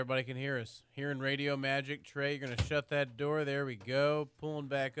 that means everybody can hear us. Hearing radio magic. Trey, you're going to shut that door. There we go. Pulling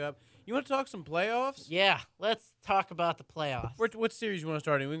back up. You want to talk some playoffs? Yeah, let's talk about the playoffs. What series you want to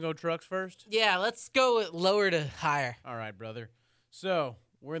start in? We can go trucks first? Yeah, let's go with lower to higher. All right, brother. So,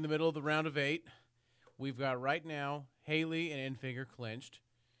 we're in the middle of the round of 8. We've got right now Haley and Enfinger clinched.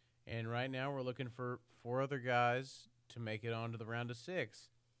 And right now we're looking for 4 other guys to make it on to the round of 6.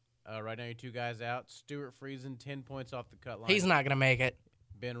 Right now, your 2 guys out. Stuart Friesen, 10 points off the cut line. He's not going to make it.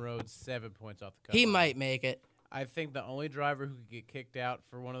 Ben Rhodes, 7 points off the cut He line. might make it. I think the only driver who could get kicked out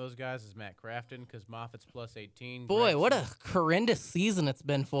for one of those guys is Matt Crafton because Moffitt's plus 18. Boy, what a Gregson's- horrendous season it's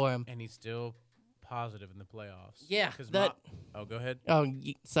been for him. And he's still positive in the playoffs. Yeah, 'Cause that- oh, go ahead. Oh,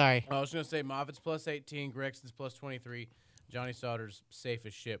 sorry. I was going to say Moffitt's plus 18, Gregson's plus 23, Johnny Sauter's safe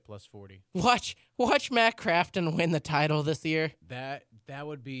as shit plus 40. Watch Matt Crafton win the title this year. That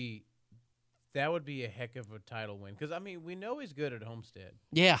would be a heck of a title win because I mean we know he's good at Homestead.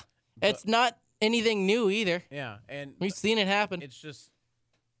 Yeah, it's not anything new either. Yeah, and We've seen it happen. it's just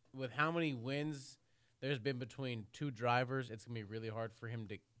with how many wins there's been between 2 drivers, it's gonna be really hard for him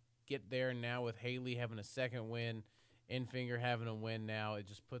to get there. Now with Haley having a second win, Enfinger having a win now, it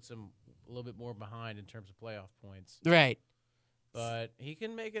just puts him a little bit more behind in terms of playoff points. Right. But he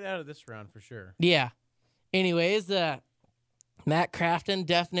can make it out of this round for sure. Yeah. Anyways, Matt Crafton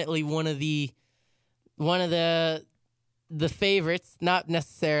definitely one of the favorites, not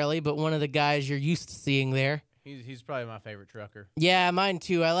necessarily, but one of the guys you're used to seeing there. He's probably my favorite trucker. Yeah, mine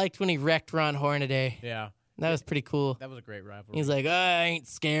too. I liked when he wrecked Ron Hornaday. Yeah, That was pretty cool. that was a great rivalry. He's like, I ain't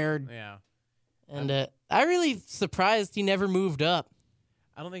scared. yeah. And I really surprised he never moved up.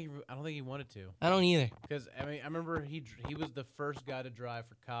 I don't think he wanted to. I don't either. Because I mean, I remember he was the first guy to drive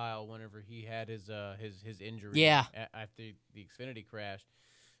for Kyle whenever he had his injury. Yeah. After the Xfinity crash,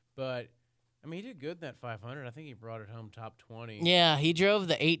 but I mean, he did good in that 500. I think he brought it home top 20. Yeah, he drove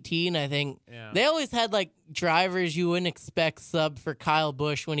the 18, I think. Yeah. They always had, like, drivers you wouldn't expect sub for Kyle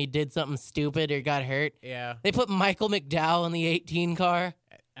Busch when he did something stupid or got hurt. Yeah. They put Michael McDowell in the 18 car.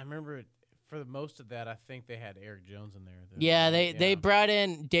 I remember for the most of that, I think they had Eric Jones in there. Yeah, they brought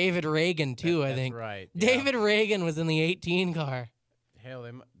in David Reagan, too, I think. That's right. Yeah. David Reagan was in the 18 car. Hell,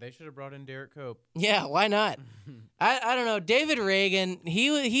 they should have brought in Derek Cope. Yeah, why not? I don't know. David Reagan,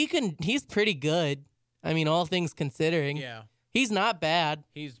 he's pretty good. I mean, all things considering. Yeah. He's not bad.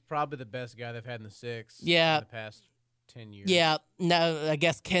 He's probably the best guy they've had in the 6 Yeah. in the past 10 years. Yeah, no, I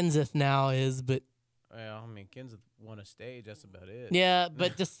guess Kenseth now is, but Well, I mean, Kenseth won a stage. That's about it. yeah,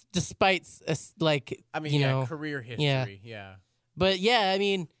 but just despite like I mean, you yeah, know, career history. yeah. Yeah. but yeah, I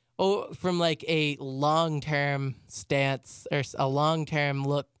mean, from like a long-term stance or a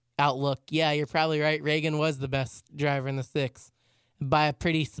long-term outlook, yeah, you're probably right. Reagan was the best driver in the 6 by a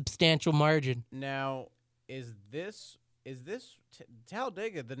pretty substantial margin. Now, is this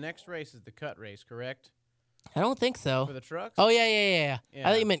Talladega? The next race is the cut race, correct? I don't think so. For the trucks? Oh yeah. Yeah.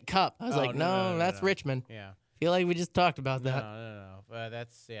 I thought you meant Cup. I was Oh, like, no, that's no. Richmond. Yeah. Feel like we just talked about No, that. no.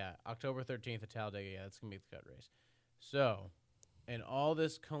 That's October 13th at Talladega. Yeah, that's gonna be the cut race. So, in all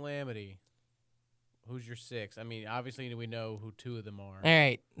this calamity, who's your 6? I mean, obviously we know who 2 of them are. All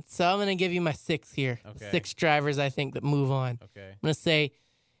right, so I'm gonna give you my 6 here. Okay. 6 drivers I think that move on. Okay. I'm gonna say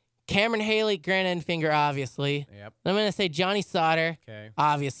Cameron Haley, Grant Enfinger, obviously. Yep. I'm gonna say Johnny Sauter, Okay.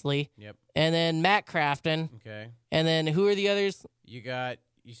 obviously, Yep. and then Matt Crafton, Okay. and then who are the others?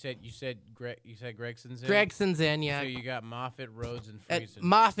 You said Gregson's in. Gregson's in, yeah. So you got Moffitt, Rhodes, and Friesen.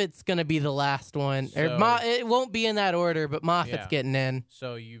 Moffitt's gonna be the last one, So- it won't be in that order, but Moffitt's Yeah. getting in.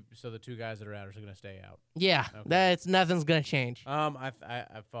 So the 2 guys that are out are going to stay out. Yeah, Okay. nothing's gonna change. I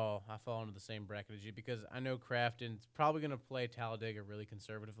fall into the same bracket as you because I know Crafton's probably going to play Talladega really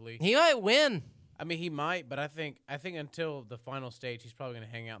conservatively. He might win. I mean, he might, but I think until the final stage, he's probably going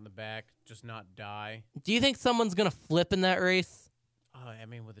to hang out in the back, just not die. Do you think someone's gonna flip in that race? I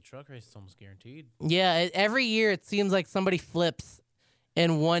mean, with the truck race, it's almost guaranteed. Yeah, every year it seems like somebody flips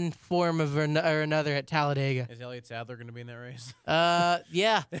in one form or another at Talladega. Is Elliott Sadler going to be in that race?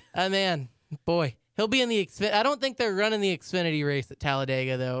 Yeah, man, boy, he'll be in the Xfinity. I don't think they're running the Xfinity race at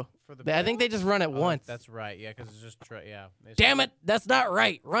Talladega though. I think they just run it once. That's right. Yeah, because it's just yeah. Damn it, that's not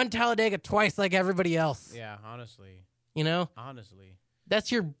right. Run Talladega twice like everybody else. Yeah, honestly, You know,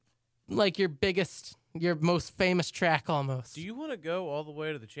 that's your biggest, your most famous track almost. Do you want to go all the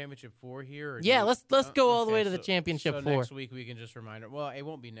way to the championship 4 here? Or Yeah, let's go all the okay, way to the championship so 4. next week we can just remind her. Well, it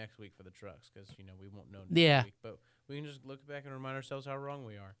won't be next week for the trucks because we won't know next Yeah. week. But we can just look back and remind ourselves how wrong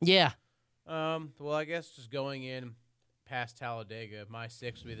we are. Yeah. Well, I guess just going in past Talladega, my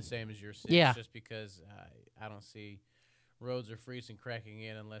 6 would be the same as your 6. Yeah. Just because I don't see Rhodes or Friesen cracking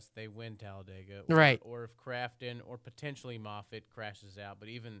in unless they win Talladega. Right. Or if Crafton or potentially Moffitt crashes out. But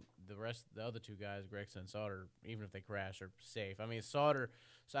even the other two guys, Gregson and Sauter, even if they crash, are safe. I mean, Sauter.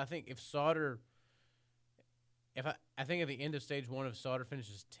 So I think if Sauter, I think at the end of stage 1, if Sauter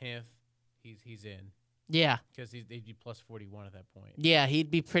finishes 10th, he's in. Yeah. Because he'd be plus 41 at that point. Yeah,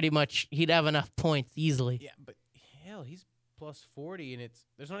 he'd have enough points easily. Yeah, but hell, he's plus 40, and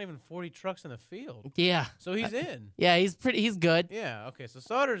there's not even 40 trucks in the field. Yeah. So he's in. Yeah, he's good. Yeah, okay, so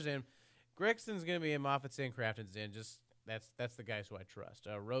Sauter's in. Gregson's going to be in, Moffitt's in, Crafton's in. Just that's the guys who I trust.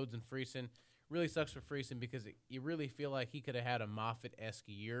 Rhodes and Friesen. Really sucks for Friesen because you really feel like he could have had a Moffitt-esque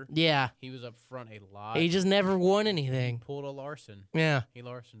year. Yeah. He was up front a lot. He just never won anything. Pulled a Larson. Yeah. He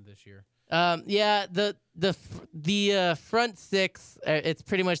Larson this year. Yeah, the front 6, it's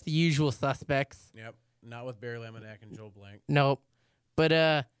pretty much the usual suspects. Yep. Not with Barry Lemonak and Joel Blank. Nope. But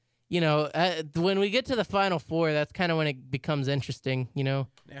when we get to the final 4, that's kind of when it becomes interesting, Now,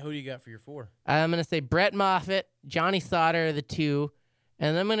 who do you got for your 4? I'm going to say Brett Moffitt, Johnny Sauter are the 2,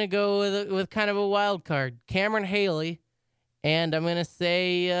 and I'm going to go with kind of a wild card, Cameron Haley, and I'm going to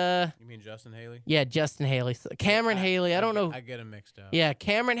say You mean Justin Haley? yeah, Justin Haley. So Cameron Haley, I don't know. I get him mixed up. Yeah,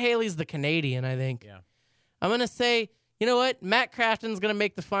 Cameron Haley's the Canadian, I think. Yeah. I'm going to say, you know what? Matt Crafton's going to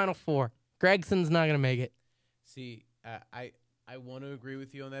make the final 4. Gregson's not going to make it. See, I want to agree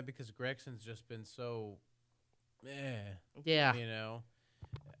with you on that because Gregson's just been so, Yeah.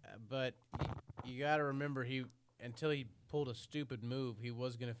 But you got to remember until he pulled a stupid move, he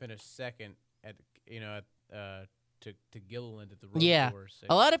was going to finish second to Gilliland at the road course.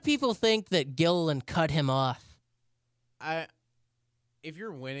 A lot of people think that Gilliland cut him off. If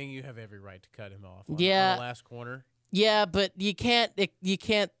you're winning, you have every right to cut him off on Yeah. on the last corner. Yeah, but you can't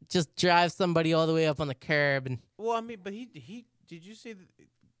just drive somebody all the way up on the curb and Well, I mean, but he did you see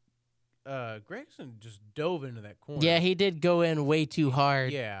that Gregson just dove into that corner? yeah, he did go in way too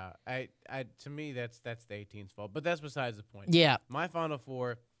hard. Yeah, to me that's the 18's fault, but that's besides the point. Yeah. My final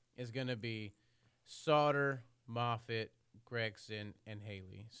 4 is going to be Sauter, Moffitt, Gregson, and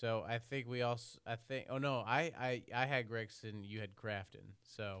Haley. So I think I had Gregson, you had Crafton.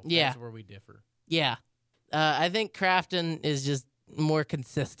 So Yeah. that's where we differ. Yeah. I think Crafton is just more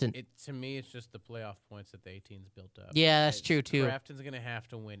consistent. To me, it's just the playoff points that the 18's built up. Yeah, that's true, too. Crafton's going to have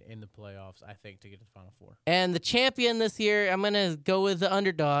to win in the playoffs, I think, to get to the Final 4. And the champion this year, I'm going to go with the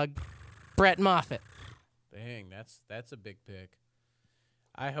underdog, Brett Moffitt. Dang, that's a big pick.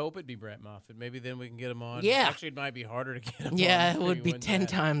 I hope it'd be Brett Moffitt. Maybe then we can get him on. Yeah. Actually, it might be harder to get him on. Yeah, it after would he be wins 10 that.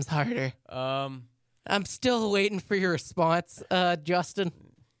 times harder. I'm still waiting for your response, Justin.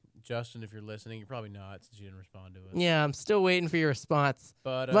 Justin, if you're listening, you're probably not since you didn't respond to us. Yeah, I'm still waiting for your response.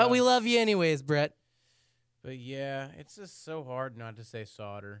 But we love you anyways, Brett. But yeah, it's just so hard not to say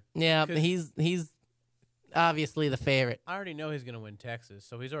Sauter. Yeah, 'Cause he's obviously the favorite. I already know he's going to win Texas,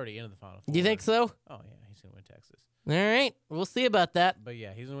 so he's already into the Final 4. You think so? Oh yeah, he's going to win Texas. All right, we'll see about that. But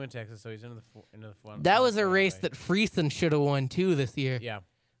yeah, he's going to win Texas, so he's into the Final. That was a Final race way. that Friesen should have won too this year. Yeah.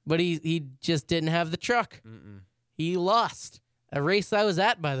 But he just didn't have the truck. He lost. A race I was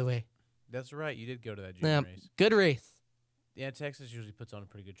at, by the way. That's right. You did go to that junior race. Good race. Yeah, Texas usually puts on a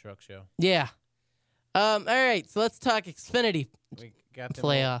pretty good truck show. Yeah. All right, so let's talk Xfinity. We got the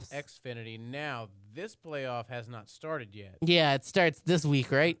Playoffs. Xfinity. Now, this playoff has not started yet. Yeah, it starts this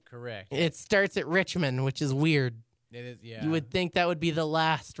week, right? Correct. It starts at Richmond, which is weird. It is, yeah. You would think that would be the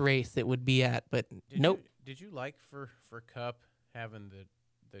last race it would be at, but nope. Did you like for Cup having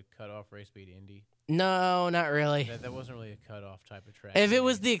the cutoff race beat Indy? No, not really. That wasn't really a cutoff type of track. If it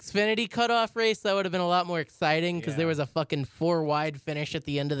was the Xfinity cutoff race, that would have been a lot more exciting because there Yeah. was a fucking 4-wide finish at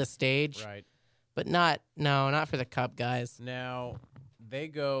the end of the stage. Right. But not for the Cup guys. Now, they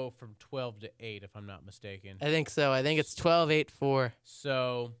go from 12 to 8, if I'm not mistaken. I think so. I think it's 12-8-4.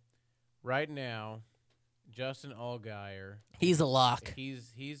 So, right now, Justin Allgaier, He's a lock.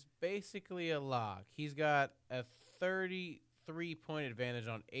 he's basically a lock. He's got a 33-point advantage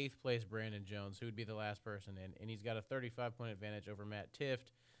on 8th place Brandon Jones, who would be the last person in, and he's got a 35-point advantage over Matt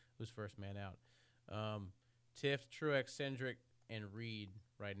Tifft, who's first man out. Tifft, Truex, Cindric, and Reed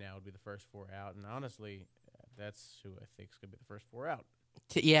right now would be the first 4 out, and honestly, that's who I think is going to be the first 4 out.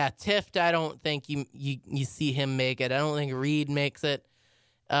 Tifft, I don't think you see him make it. I don't think Reed makes it.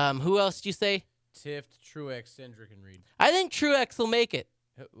 Who else did you say? Tifft, Truex, Cindric, and Reed. I think Truex will make it.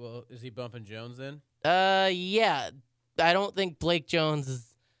 Well, is he bumping Jones then? Yeah. I don't think Blake Jones is.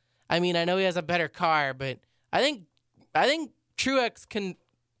 I mean, I know he has a better car, but I think Truex can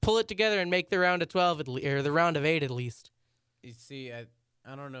pull it together and make the round of 12 or the round of 8 at least. You see, I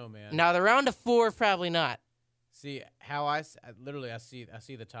don't know, man. Now the round of 4 probably not. See how literally I see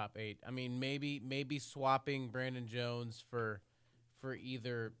the top 8. I mean, maybe swapping Brandon Jones for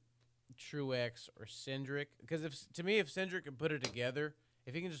either Truex or Cindric, because if Cindric can put it together,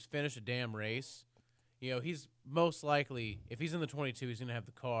 if he can just finish a damn race, he's most likely, if he's in the 22, he's gonna have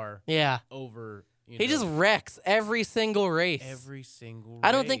the car Yeah. over. He just wrecks every single race. every single.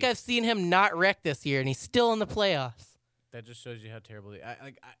 I don't think race. I've seen him not wreck this year, and he's still in the playoffs. That just shows you how terrible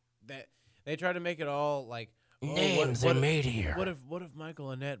that they try to make it all like. Names are made here. What if Michael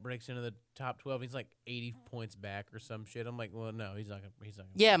Annett breaks into the top 12? He's like 80 points back or some shit. I'm like, well, no, he's not gonna.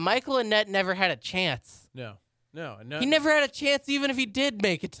 Yeah, Michael Annett never had a chance. No. He never had a chance, even if he did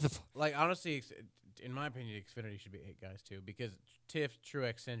make it to the. Like, honestly, in my opinion, Xfinity should be 8 guys too, because Tiff,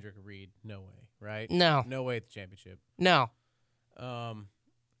 Truex, Cindric, Reed, no way, right? No. No way at the championship. No.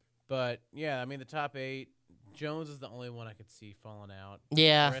 But yeah, I mean the top 8. Jones is the only one I could see falling out.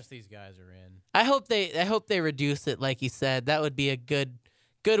 Yeah. The rest of these guys are in. I hope they reduce it, like you said. That would be a good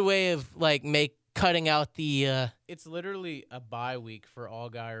way of like cutting out the. It's literally a bye week for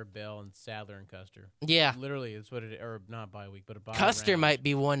Allgaier, Bell, and Sadler and Custer. Yeah. Literally, it's what it, or not bye week, but a bye. Custer round might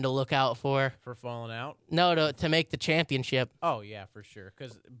be one to look out for. for falling out. No, to make the championship. Oh yeah, for sure.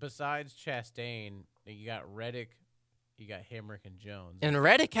 Because besides Chastain, you got Reddick, you got Hemrick and Jones. And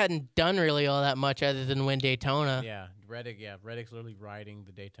Reddick hadn't done really all that much other than win Daytona. Yeah, Reddick's literally riding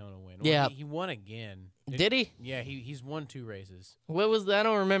the Daytona win. Yeah. He won again. Did he? Yeah, he's won 2 races. What was that? I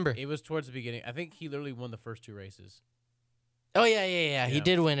don't remember. It was towards the beginning. I think he literally won the first 2 races. Oh yeah. He Yeah.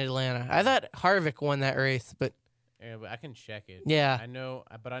 did win Atlanta. I thought Harvick won that race, but Yeah, but I can check it. yeah. I know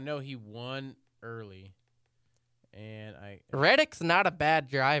he won early, and Reddick's not a bad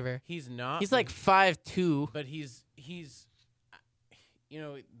driver. he's not. He's like 5'2". but he's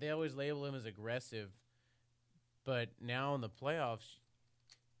they always label him as aggressive, but now in the playoffs,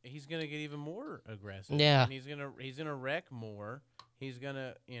 he's gonna get even more aggressive. Yeah. and he's gonna wreck more. He's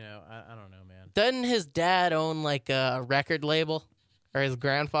gonna, I don't know, man. Doesn't his dad own like a record label, or his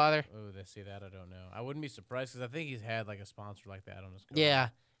grandfather? Oh, see that I don't know. I wouldn't be surprised because I think he's had like a sponsor like that on his car. Yeah,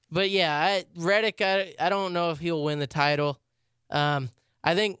 but yeah, Reddick. I don't know if he'll win the title. I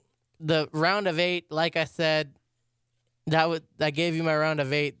think the round of 8, like I said, I gave you my round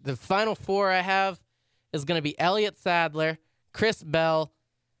of 8. The final 4 I have is going to be Elliott Sadler, Chris Bell,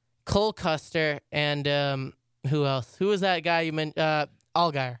 Cole Custer, and who else? Who was that guy you mentioned?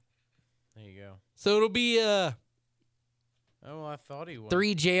 Allgaier. There you go. So it'll be Oh, I thought he won.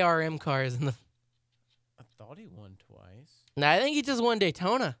 3 JRM cars in the. I thought he won twice. No, I think he just won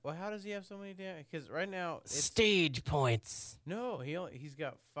Daytona. Well, how does he have so many damn? Because right now it's Stage points. no. He's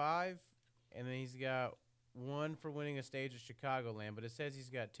got 5, and then he's got 1 for winning a stage at Chicagoland. But it says he's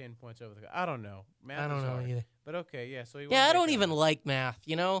got 10 points over the. I don't know. Math I don't is know hard. either. But okay, yeah. So he Yeah, won I don't Daytona. even like math,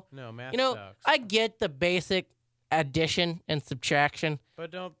 No, math sucks. I get the basic addition and subtraction. But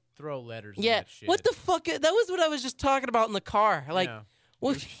don't throw letters. in Yeah, that shit. what the fuck? That was what I was just talking about in the car. Like, Yeah.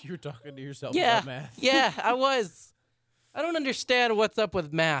 what? You're talking to yourself Yeah, about math. yeah, I was. I don't understand what's up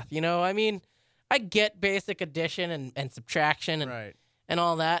with math. I mean, I get basic addition and subtraction and, Right. and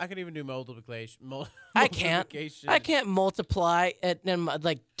all that. I can even do multiplication. I can't. multiplication. I can't multiply in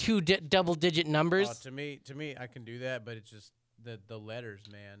like 2 double-digit numbers. To me, I can do that, but it's just the letters,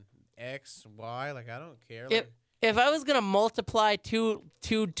 man. X, Y, like I don't care. If I was gonna multiply two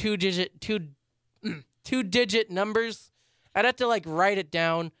digit numbers, I'd have to like write it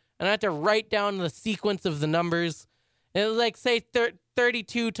down, and I have to write down the sequence of the numbers. And it was like say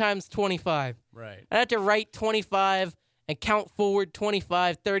 32 times 25. Right. I'd have to write 25 and count forward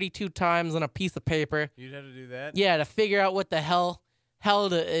 25 32 times on a piece of paper. You'd have to do that. Yeah, to figure out what the hell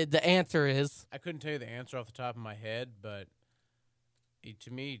the answer is. I couldn't tell you the answer off the top of my head, but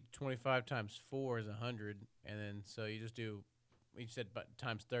to me, 25 times 4 is 100, and then so you just do. You said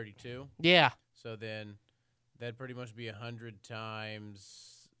times 32. Yeah. So then that'd pretty much be 100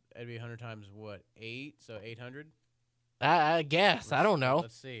 times. That'd be 100 times what? 8. So 800. I guess. I don't know.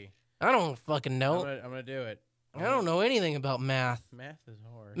 Let's see. I don't fucking know. I'm gonna do it. I don't know anything about math. Math is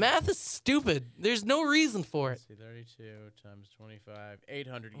hard. Math is stupid. There's no reason for it. Let's see, 32 times 25,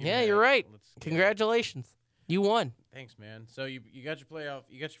 800. Give me Yeah, that. you're right. Let's get it. Congratulations. You won. Thanks, man. So you got your playoff,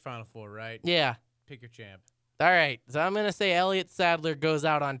 you got your Final Four, right? Yeah. Pick your champ. All right. So I'm going to say Elliott Sadler goes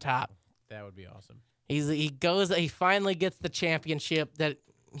out on top. That would be awesome. He finally gets the championship that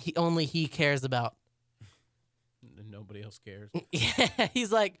he cares about. Nobody else cares. Yeah.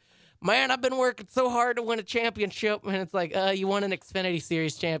 He's like, man, I've been working so hard to win a championship. And it's like, you won an Xfinity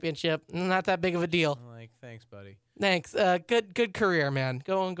Series championship. Not that big of a deal. I'm like, thanks, buddy. Thanks. Good career, man.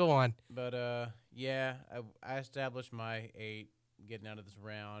 Go on. But yeah, I established my 8 getting out of this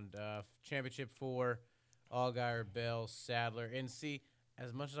round. Championship 4. Allgaier, Bell, Sadler. And see,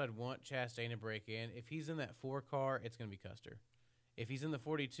 as much as I'd want Chastain to break in, if he's in that 4 car, it's going to be Custer. If he's in the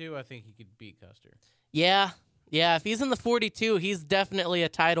 42, I think he could beat Custer. Yeah. Yeah, if he's in the 42, he's definitely a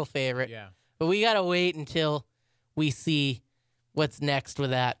title favorite. Yeah. But we got to wait until we see what's next with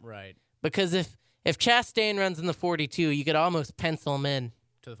that. Right. Because if Chastain runs in the 42, you could almost pencil him in.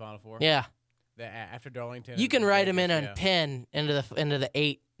 To the Final Four? Yeah. After Darlington. You can and write him in Vegas, on 10 into the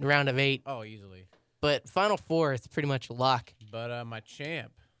 8 round of 8. Oh, easily. But Final Four is pretty much a lock. But my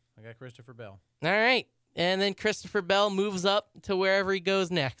champ, I got Christopher Bell. All right. And then Christopher Bell moves up to wherever he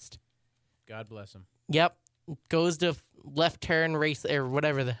goes next. God bless him. Yep. Goes to Left Turn Race or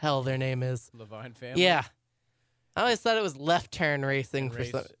whatever the hell their name is. Levine family. Yeah. I always thought it was Left Turn Racing And, for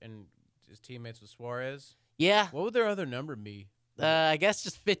some. and his teammates with Suarez. Yeah. What would their other number be? I guess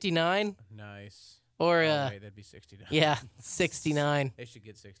just 59 Nice. or Wait, that'd be 69. yeah, 69. They should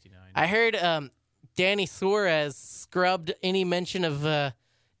get 69. I heard Danny Suarez scrubbed any mention of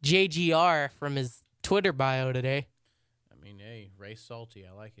JGR from his Twitter bio today. I mean, hey, race salty.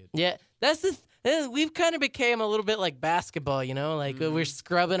 I like it. Yeah, we've kind of became a little bit like basketball, you know, like we're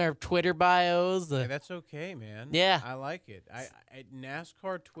scrubbing our Twitter bios. Hey, that's okay, man. Yeah. I like it. I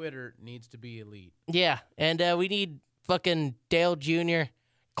NASCAR Twitter needs to be elite. Yeah, and we need fucking Dale Jr.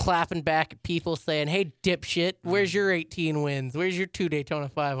 clapping back at people saying, "Hey, dipshit, where's your 18 wins? Where's your 2 Daytona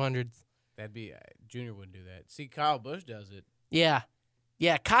 500s?" That'd be Junior wouldn't do that. See, Kyle Busch does it. Yeah.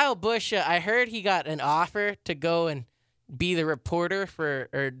 Yeah, Kyle Busch, I heard he got an offer to go and be the reporter for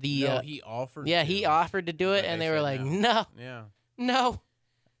He offered. Yeah, to, he offered to do it, but and they said were like, "No, Yeah. no."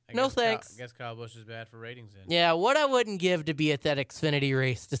 No thanks. I guess Kyle Busch is bad for ratings then. Yeah, what I wouldn't give to be at that Xfinity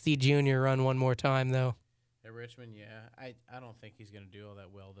race to see Junior run one more time, though. At Richmond, yeah. I don't think he's gonna do all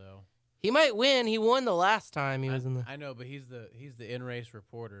that well though. He might win. He won the last time he was in the. I know, but he's the in race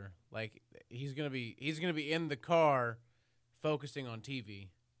reporter. Like he's gonna be in the car, focusing on TV.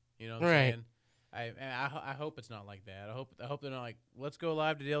 You know what I'm Right. saying? I hope it's not like that. I hope they're not like, let's go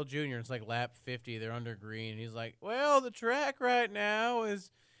live to Dale Jr. It's like lap 50. They're under green. And he's like, well, the track right now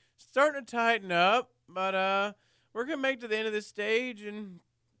is starting to tighten up, but we're gonna make it to the end of this stage and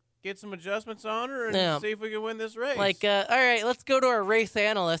get some adjustments on her and Yeah. see if we can win this race. Like, all right, let's go to our race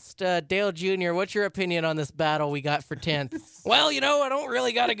analyst, Dale Jr. What's your opinion on this battle we got for 10th? Well, I don't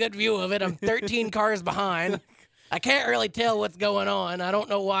really got a good view of it. I'm 13 cars behind. I can't really tell what's going on. I don't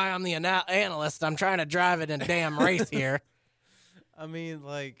know why I'm the analyst. I'm trying to drive it in a damn race here. I mean,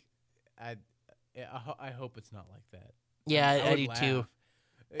 like, I hope it's not like that. Yeah, I would do laugh. too.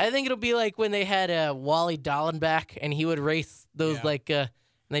 I think it'll be like when they had Wally Dallenbach, and he would race those Yeah. and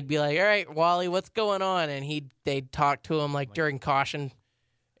they'd be like, "All right, Wally, what's going on?" And they'd talk to him like during caution.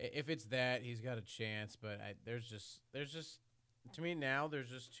 If it's that, he's got a chance. But there's just to me now, there's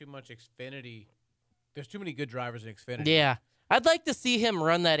just too much Xfinity. There's too many good drivers in Xfinity. Yeah, I'd like to see him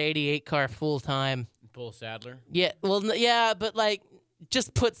run that '88 car full time. Pull Sadler. Yeah, well, yeah, but like,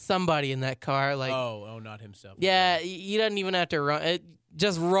 just put somebody in that car. Like, Oh, not himself. yeah, he doesn't even have to run it.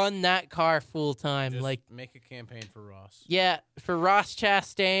 Just run that car full time. Just Like, make a campaign for Ross. yeah, for Ross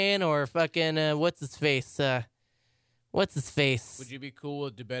Chastain or fucking what's his face? What's his face? Would you be cool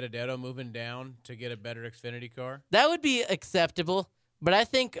with DiBenedetto moving down to get a better Xfinity car? That would be acceptable. But I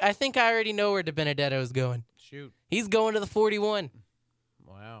think I already know where DiBenedetto is going. Shoot. He's going to the 41.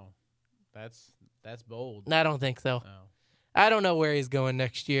 Wow. That's bold. I don't think so. No. I don't know where he's going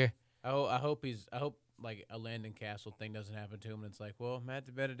next year. I hope like a Landon Castle thing doesn't happen to him. And it's like, well, Matt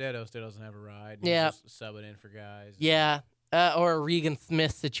DiBenedetto still doesn't have a ride. He's Yeah. just subbing in for guys. Yeah, or a Regan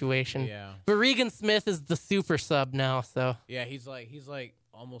Smith situation. Yeah. But Regan Smith is the super sub now, so Yeah, he's like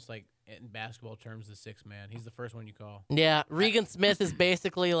almost like in basketball terms the sixth man. He's the first one you call. yeah. Regan Smith is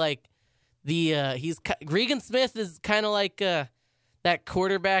basically like Regan Smith is kind of like that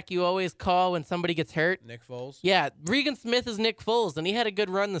quarterback you always call when somebody gets hurt. Nick Foles. Yeah, Regan Smith is Nick Foles, and he had a good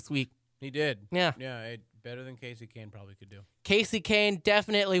run this week. He did. Yeah. Yeah, better than Casey Kane probably could do. Casey Kane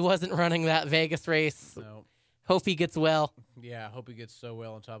definitely wasn't running that Vegas race. So Hope he gets well. yeah, I hope he gets so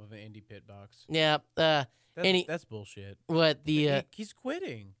well on top of an Indy pit box. Yeah. That's bullshit. What the? He's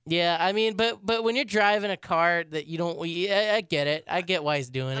quitting. Yeah, I mean, but when you're driving a car that you don't, I get it. I get why he's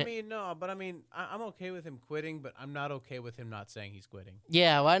doing it. I mean, no, but I mean, I'm okay with him quitting, but I'm not okay with him not saying he's quitting.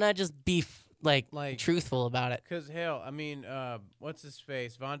 Yeah, why not just be like Like- truthful about it? Because hell, I mean, what's his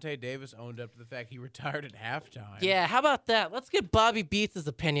face? Vontae Davis owned up to the fact he retired at halftime. Yeah, how about that? Let's get Bobby Beats'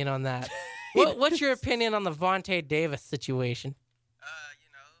 opinion on that. What's your opinion on the Vontae Davis situation?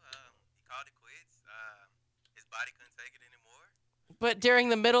 He called it quits. His body couldn't take it anymore But during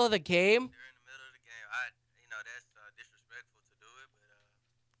the middle of the game, during the middle of the game. That's disrespectful to do it, but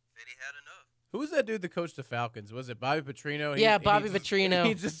said he had enough. Who was that dude that coached the Falcons? Was it Bobby Petrino? Yeah, Bobby Petrino.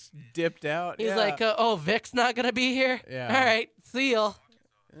 He just dipped out. He's Yeah. like, "Oh, Vic's not gonna be here. Yeah. All right, see you.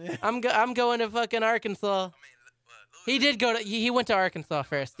 I'm going to fucking Arkansas." He did go to. He went to Arkansas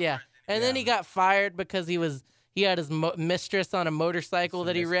first, yeah, and then he got fired because he had his mistress on a motorcycle Some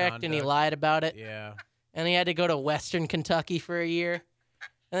that he wrecked, and he misconduct. lied about it, Yeah. and he had to go to Western Kentucky for a year, and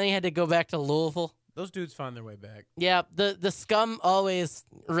then he had to go back to Louisville. Those dudes find their way back. Yeah, the scum always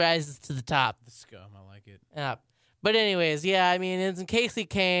rises to the top. The scum. I like it. Yeah, but anyways, yeah, I mean, it's Casey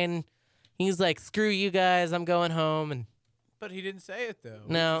Kane. He's like, "Screw you guys, I'm going home," and But he didn't say it, though.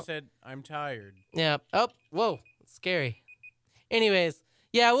 No. He just said, I'm tired. yeah. Oh, whoa, scary. Anyways,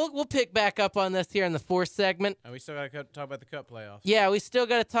 yeah, we'll pick back up on this here in the fourth segment. And we still got to talk about the Cup playoffs. Yeah, we still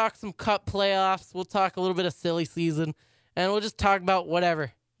got to talk some Cup playoffs. We'll talk a little bit of silly season, and we'll just talk about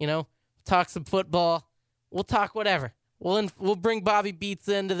whatever, talk some football. We'll talk whatever. We'll bring Bobby Beats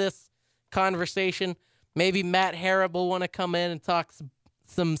into this conversation. Maybe Matt Harrop will want to come in and talk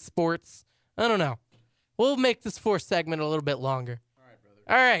some sports. I don't know. We'll make this fourth segment a little bit longer. All right, brother.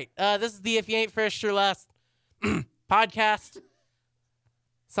 All right. This is the If You Ain't First Your Last podcast.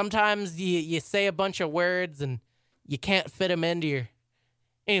 Sometimes you say a bunch of words and you can't fit them into your...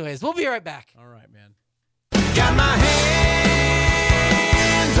 Anyways, we'll be right back. All right, man. Got my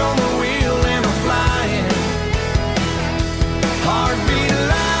hands on the wheel and I'm flying. Heartbeat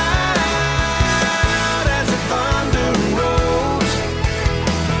loud as the thunder rolls.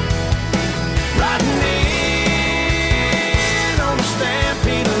 Riding in on the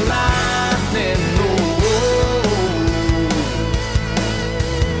stampede of lightning.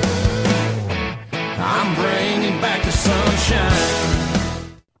 I'm bringing back the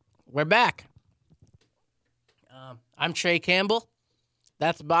sunshine. We're back. I'm Trey Campbell.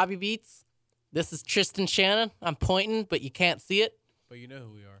 That's Bobby Beats. This is Tristan Shannon. I'm pointing, but you can't see it. But you know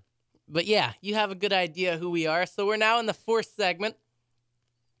who we are. But yeah, you have a good idea who we are. So we're now in the fourth segment.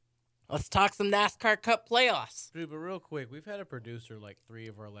 Let's talk some NASCAR Cup playoffs. Dude, but real quick, we've had a producer like 3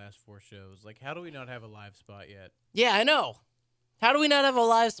 of our last 4 shows. Like, how do we not have a live spot yet? Yeah, I know. How do we not have a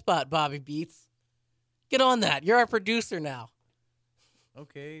live spot, Bobby Beats? Get on that. You're our producer now.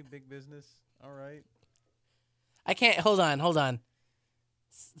 Okay, big business. All right. I can't. Hold on.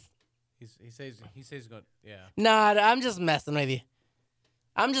 He says he's going. Yeah. Nah, I'm just messing with you.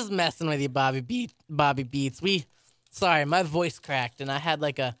 Bobby Beats. Sorry, my voice cracked, and I had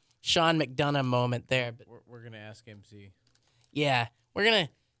like a Sean McDonough moment there. But We're gonna ask MC. yeah, we're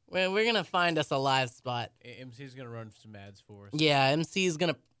gonna find us a live spot. MC's gonna run some ads for us. Yeah, MC's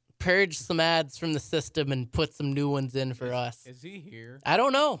gonna purge some ads from the system and put some new ones in for us. Is he here? I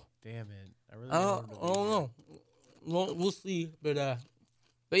don't know. Damn it! I really I want him to be don't here. know. We'll see. But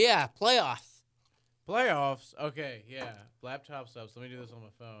yeah, playoffs. Playoffs. Okay, yeah. Laptop's up. So let me do this on my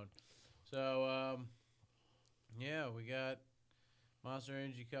phone. So, yeah, we got Monster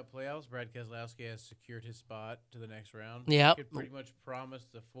Energy Cup playoffs. Brad Keselowski has secured his spot to the next round. Yep. Could pretty much promise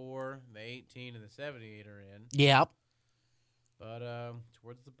the 4, the 18, and the 78 are in. Yep. But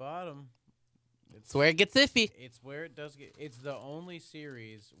towards the bottom, It's where it gets iffy. It's where it does get. It's the only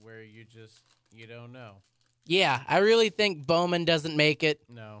series where you don't know. Yeah, I really think Bowman doesn't make it,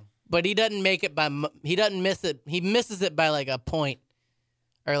 No. but he doesn't make it he doesn't miss it. He misses it by like a point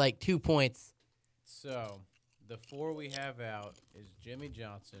or like 2 points. So the 4 we have out is Jimmy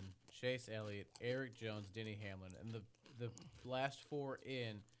Johnson, Chase Elliott, Eric Jones, Denny Hamlin, and the last 4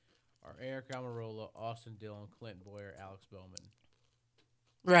 in are Eric Almirola, Austin Dillon, Clint Boyer, Alex Bowman.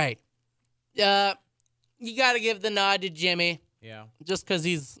 Right. You got to give the nod to Jimmy Yeah. just because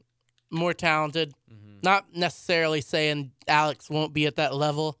he's more talented. Mm-hmm. Not necessarily saying Alex won't be at that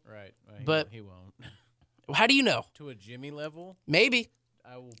level. Right. But- he won't. How do you know? To a Jimmy level, Maybe.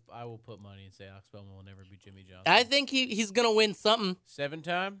 I will put money and say Alex Bowman will never be Jimmy Johnson. I think he's going to win something.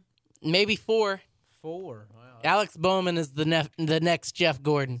 7-time? Maybe 4. 4. Wow. Alex Bowman is the next Jeff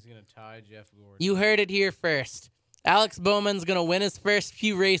Gordon. He's gonna tie Jeff Gordon. You heard it here first. Alex Bowman's going to win his first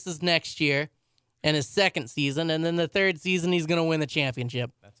few races next year and his second season, and then the third season he's going to win the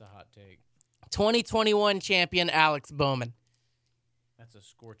championship. That's a hot take. 2021 champion Alex Bowman. That's a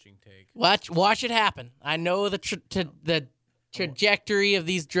scorching take. Watch it happen. I know the trajectory of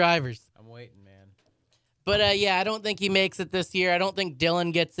these drivers. I'm waiting, man. But yeah, I don't think he makes it this year. I don't think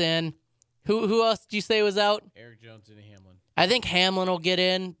Dillon gets in. Who else did you say was out? Eric Jones and Hamlin. I think Hamlin will get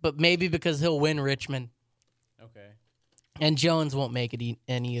in, but maybe because he'll win Richmond. Okay. And Jones won't make it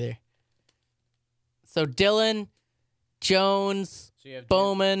in either. So Dillon, Jones, So you have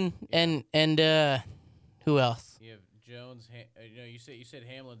Bowman, and who else? You have Jones. You said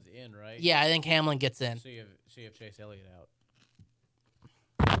Hamlin's in, right? Yeah, I think Hamlin gets in. So you have Chase Elliott out.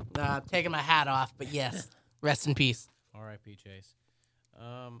 Taking my hat off, but yes, rest in peace. R.I.P. Chase.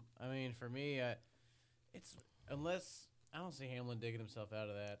 I mean, for me, it's unless I don't see Hamlin digging himself out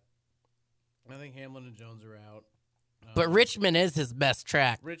of that. I think Hamlin and Jones are out. But Richmond is his best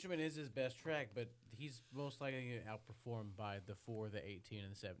track. Richmond is his best track, but he's most likely going to outperform by the 4, the 18,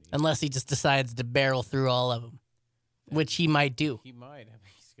 and the 17. Unless he just decides to barrel through all of them, which he might do. He might. I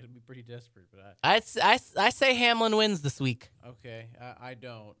mean, he's going to be pretty desperate. But I say Hamlin wins this week. okay, I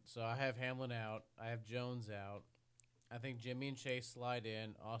don't. So I have Hamlin out. I have Jones out. I think Jimmy and Chase slide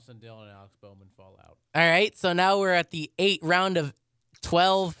in. Austin Dillon and Alex Bowman fall out. All right, so now we're at the round of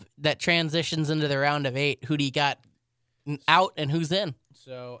 12 that transitions into the round of 8. Who do you got out and who's in?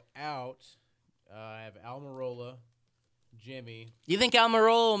 So out, I have Almirola, Jimmy. You think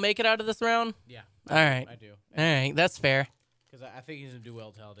Almirola will make it out of this round? Yeah. All right. I do. All right, that's fair. Because I think he's going to do well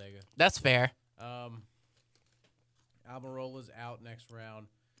at Talladega. That's fair. Almirola's out next round.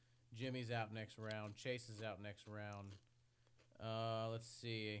 Jimmy's out next round. Chase is out next round. Let's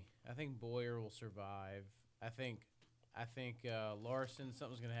see. I think Boyer will survive. I think Larson,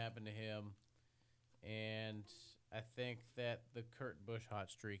 something's going to happen to him. And I think that the Kurt Busch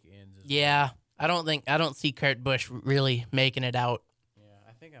hot streak ends as Yeah, well. I don't see Kurt Busch really making it out. Yeah,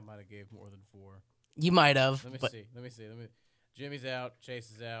 I think I might have gave more than 4. You might have. Let me but see. Jimmy's out.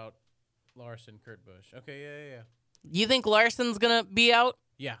 Chase is out. Larson, Kurt Busch. Okay, yeah. You think Larson's going to be out?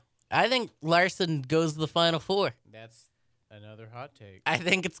 Yeah, I think Larson goes to the Final Four. that's another hot take. I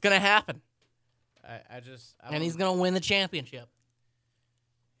think it's going to happen. And He's going to win the championship.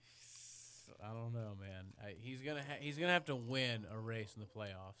 I don't know, man. He's gonna have to win a race in the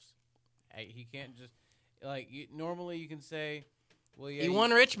playoffs. He can't just normally you can say, well, yeah, He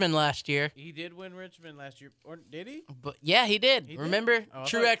won Richmond last year. He did win Richmond last year, or did he? But yeah, he did. He did? Remember, Oh, I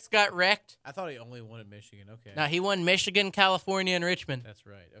Truex got wrecked. I thought he only won at Michigan. Okay, No, he won Michigan, California, and Richmond. that's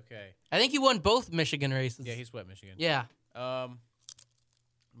right. Okay, I think he won both Michigan races. yeah, he swept Michigan. Yeah. But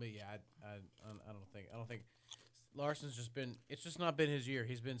yeah, I don't think Larson's it's just not been his year.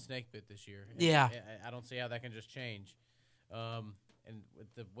 He's been snake bit this year. And Yeah. I don't see how that can just change. And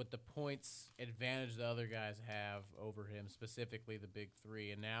with the points advantage the other guys have over him, specifically the big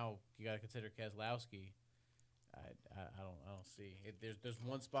 3, and now you got to consider Keselowski. I don't see it. There's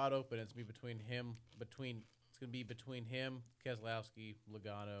one spot open. It's gonna be between him, Keselowski,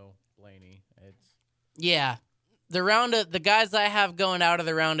 Logano, Blaney. Yeah. The guys I have going out of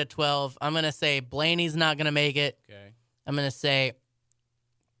the round of 12, I'm going to say Blaney's not going to make it. Okay. I'm going to say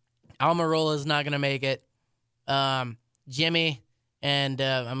Almirola's not going to make it. Jimmy, and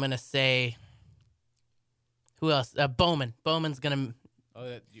I'm going to say, who else? Bowman. Bowman's going to...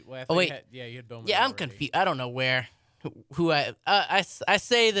 Oh, wait. You had Bowman. Yeah, I'm already. confused. I don't know where. I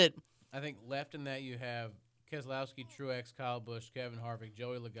say that... I think left in that you have Keselowski, Truex, Kyle Busch, Kevin Harvick,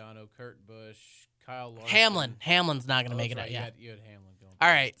 Joey Logano, Kurt Busch, Kyle Larson. Hamlin's not going to Oh, make that's it right. out, yeah. You had Hamlin going. All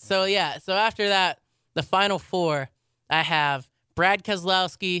right, so yeah, so after that, the Final Four, I have Brad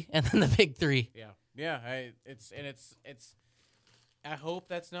Keselowski and then the big 3. Yeah. I hope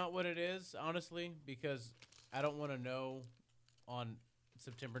that's not what it is, honestly, because I don't want to know on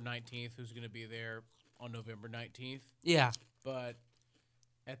September 19th who's going to be there on November 19th. Yeah. But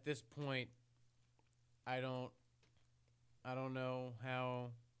at this point, I don't know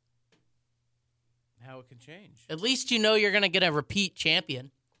how it can change. At least you know you're going to get a repeat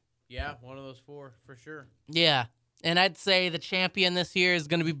champion. Yeah, one of those 4 for sure. Yeah. And I'd say the champion this year is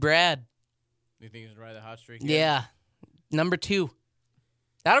going to be Brad. You think he's gonna ride the hot streak? Yeah. Number 2.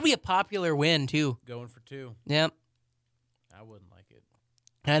 That'll be a popular win, too. Going for 2. Yep. I wouldn't like it.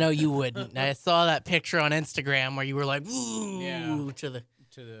 I know you wouldn't. I saw that picture on Instagram where you were like, ooh, Yeah. to the...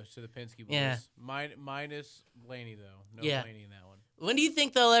 To the Penske boys. Yeah. Minus Blaney though. No Yeah. Blaney in that one. When do you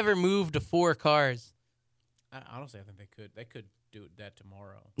think they'll ever move to 4 cars? Honestly, I think they could. They could do that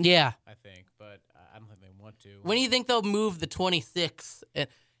tomorrow. Yeah. I think, but I don't think they want to. When do you think they'll move the 26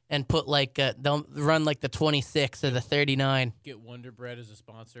 and put they'll run like the 26 or the 39? Get Wonder Bread as a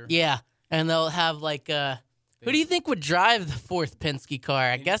sponsor? Yeah. And they'll have who do you think would drive the 4th Penske car?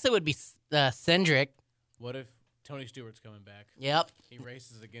 I guess it would be Cindric. What if Tony Stewart's coming back? Yep. He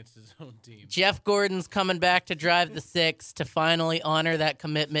races against his own team. Jeff Gordon's coming back to drive the 6 to finally honor that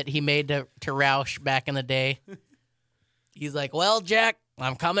commitment he made to Roush back in the day. He's like, well, Jack,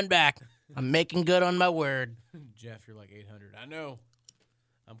 I'm coming back. I'm making good on my word. Jeff, you're like 800. I know.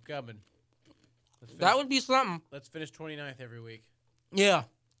 I'm coming. That would be something. Let's finish 29th every week. Yeah.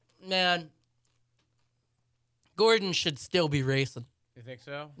 Man. Gordon should still be racing. You think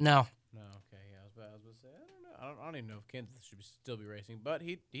so? No. No. Okay. Yeah. I was about to say. I don't know. I don't even know if Kenseth should still be racing, but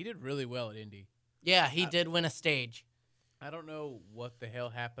he did really well at Indy. Yeah, he did win a stage. I don't know what the hell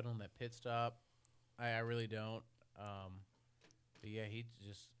happened on that pit stop. I really don't. But yeah, he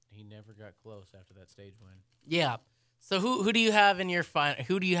never got close after that stage win. Yeah. So who do you have in your final?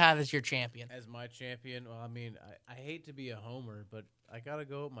 Who do you have as your champion? As my champion, well, I mean, I hate to be a homer, but I gotta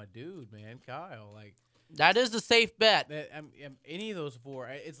go with my dude, man, Kyle. Like That is the safe bet. that, any of those four,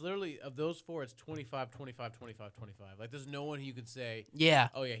 it's literally of those four, it's 25, 25, 25, 25. Like there's no one who you can say, Yeah.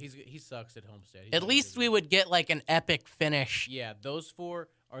 oh yeah, he sucks at Homestead. He's At not least good. we would get like an epic finish. Yeah, those four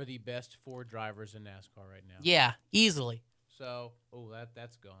are the best four drivers in NASCAR right now. Yeah, easily. So,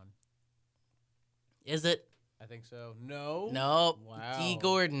 that's gone. Is it? I think so. No. Nope. Wow. D.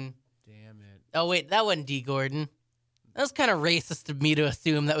 Gordon. Damn it. Oh wait, that wasn't D. Gordon. That was kind of racist of me to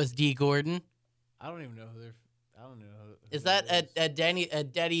assume that was D. Gordon. I don't even know who they're. I don't know. Who Is that it a Denny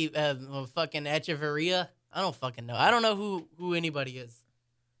fucking Echeverria? I don't fucking know. I don't know who anybody is.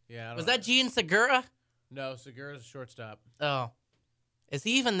 Yeah. I don't Was know. that Gene Segura? No, Segura's a shortstop. Oh, is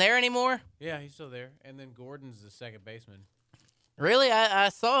he even there anymore? Yeah, he's still there. And then Gordon's the second baseman. Really? I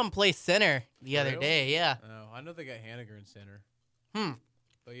saw him play center the other real? day. Yeah. Oh, I know they got Haniger in center. Hmm.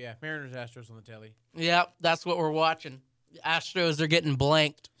 But yeah, Mariners Astros on the telly. Yeah, that's what we're watching. The Astros are getting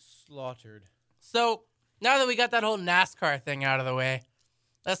blanked. Slaughtered. So now that we got that whole NASCAR thing out of the way,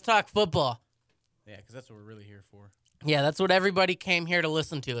 let's talk football. Yeah, because that's what we're really here for. Yeah, that's what everybody came here to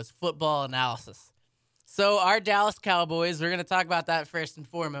listen to is football analysis. So our Dallas Cowboys, we're going to talk about that first and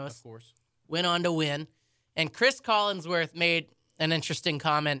foremost, Of course. went on to win. And Chris Collinsworth made an interesting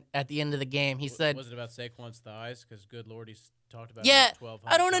comment at the end of the game. He said, Was it about Saquon's thighs? Because good Lord, he's talked about yeah, it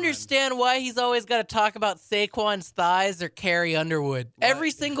 1,200 I don't times. understand why he's always got to talk about Saquon's thighs or Carrie Underwood. What?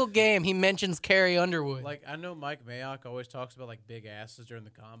 Every single game he mentions Carrie Underwood. Like, I know Mike Mayock always talks about, like, big asses during the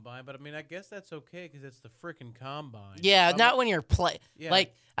combine, but, I mean, I guess that's okay because it's the freaking combine. yeah, I'm- not when you're Yeah.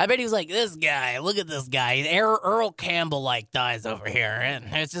 Like, I bet he was like, this guy, look at this guy. Earl Campbell-like thighs over here. And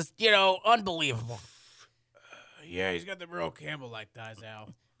it's just, unbelievable. Yeah, he's got the Earl Campbell-like thighs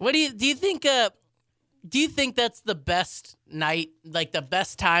out. What do you think that's the best night, like the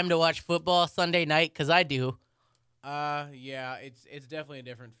best time to watch football, Sunday night? Because I do. Yeah, it's definitely a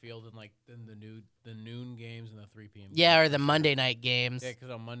different field than the noon games and the 3 p.m. Yeah, games. or the Monday night games. Yeah, because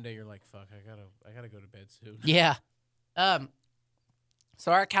on Monday you're like, fuck, I gotta go to bed soon. Yeah.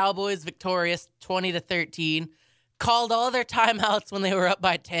 So our Cowboys victorious 20-13, called all their timeouts when they were up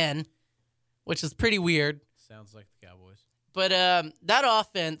by 10, which is pretty weird. Sounds like the Cowboys. But that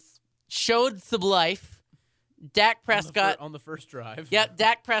offense showed some life. Dak Prescott. on the first drive. Yep,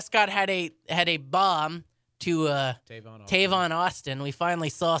 Dak Prescott had a bomb to Tavon Austin. We finally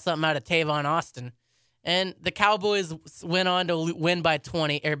saw something out of Tavon Austin. And the Cowboys went on to win by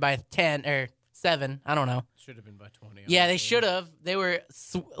 20 or by 10 or 7. I don't know. Should have been by 20. Yeah, they honestly. should have. They were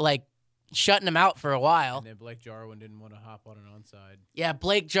shutting him out for a while. And then Blake Jarwin didn't want to hop on an onside. Yeah,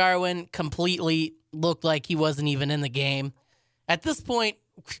 Blake Jarwin completely looked like he wasn't even in the game. At this point,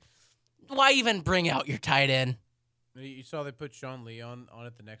 why even bring out your tight end? You saw they put Sean Lee on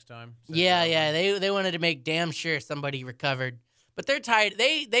it the next time. Yeah, they wanted to make damn sure somebody recovered. But they're tight.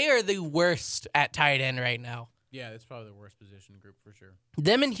 They are the worst at tight end right now. Yeah, it's probably the worst position group for sure.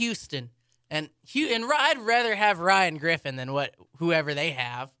 Them in Houston. And I'd rather have Ryan Griffin than whoever they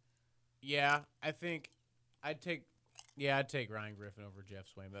have. Yeah, I think I'd take Ryan Griffin over Jeff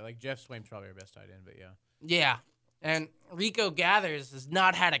Swaim. But like Jeff Swaim's probably our best tight end, but yeah. Yeah. And Rico Gathers has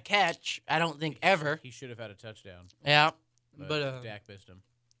not had a catch, I don't think, ever. He should have had a touchdown. Yeah. But Dak missed him.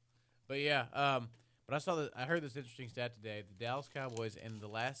 But yeah, but I heard this interesting stat today. The Dallas Cowboys in the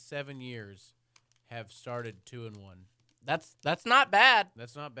last 7 years have started 2-1. That's not bad.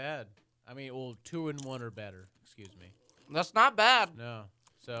 That's not bad. I mean, 2-1 or better. Excuse me. That's not bad. No.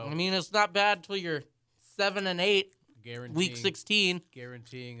 So I mean, it's not bad till you're 7-8, guaranteeing week 16.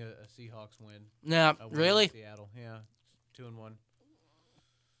 guaranteeing a Seahawks win. Yeah, A win in really? Seattle. Yeah. 2-1.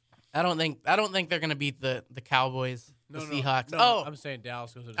 I don't think they're gonna beat the Cowboys, the Seahawks. No, oh, I'm saying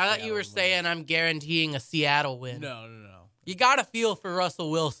Dallas goes to I thought Seattle you were and wins. saying I'm guaranteeing a Seattle win. No. You got to feel for Russell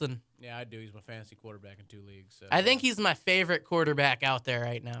Wilson. Yeah, I do. He's my fantasy quarterback in 2 leagues. So. I think he's my favorite quarterback out there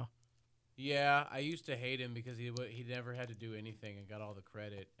right now. Yeah, I used to hate him because he never had to do anything and got all the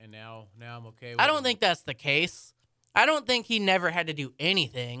credit, and now I'm okay with I don't him. think that's the case. I don't think he never had to do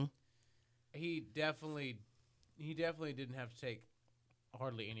anything. He definitely didn't have to take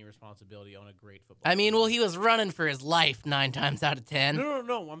hardly any responsibility on a great football I mean, team. well, he was running for his life 9 times out of 10.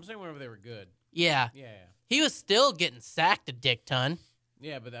 No. I'm saying whenever they were good. Yeah. Yeah. He was still getting sacked a dick ton.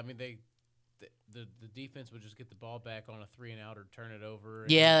 Yeah, but I mean the defense would just get the ball back on a 3-and-out or turn it over.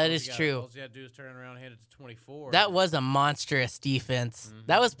 Yeah, that all is you true. All you got to do is turn around and hand it to 24. That was a monstrous defense.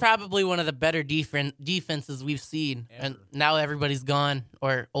 That was probably one of the better defenses we've seen. And Ever. now everybody's gone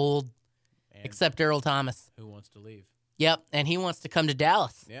or old, And except Earl Thomas. who wants to leave? Yep, and he wants to come to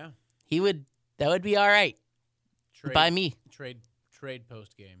Dallas. Yeah. That would be all right Trade, by me. Trade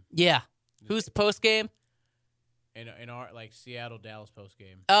post game. Yeah. Who's post game? In our like Seattle Dallas post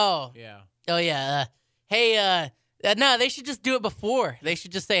game. Oh, Yeah. yeah. Hey, no, they should just do it before. They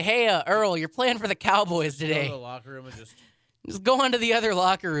should just say, "Hey, Earl, you're playing for the Cowboys Go to today. the locker room and Just go on to the other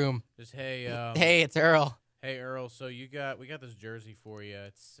locker room. hey Hey, it's Earl. Hey Earl, so we got this jersey for you.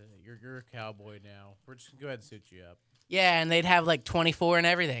 It's you're a Cowboy now. We're just gonna go ahead and suit you up. Yeah, and they'd have like 24 and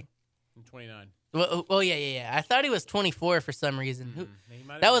everything. I'm 29. Well, yeah. I thought he was 24 for some reason. He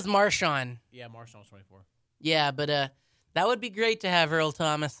might have That was been- Marshawn. Yeah, Marshawn was 24. Yeah, but that would be great to have Earl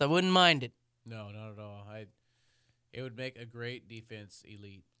Thomas. I wouldn't mind it. No, not at all. It would make a great defense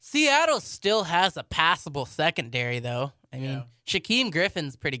elite. Seattle still has a passable secondary, though. I mean, Yeah. Shaquem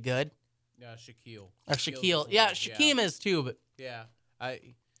Griffin's pretty good. Yeah, Shaquille. Or Shaquille. Yeah, Shaquem is too, but Yeah,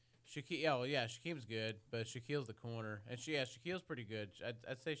 Shaquem's good, but Shaquille's the corner, and Shaquille's pretty good.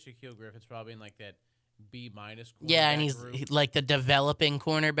 I'd say Shaquille Griffin's probably in like that B-. yeah, and he's group. like the developing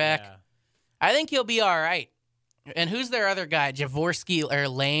cornerback. Yeah. I think he'll be all right. And who's their other guy? Javorsky or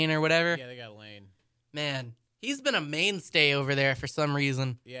Lane or whatever? Yeah, they got Lane. Man, he's been a mainstay over there for some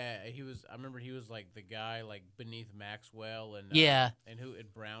reason. Yeah, I remember he was like the guy like beneath Maxwell and Yeah. and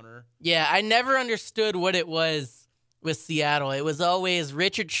Browner. Yeah, I never understood what it was with Seattle. It was always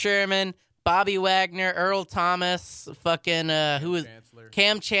Richard Sherman, Bobby Wagner, Earl Thomas, fucking who was Chancellor.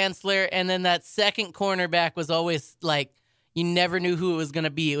 Cam Chancellor, and then that second cornerback was always like you never knew who it was going to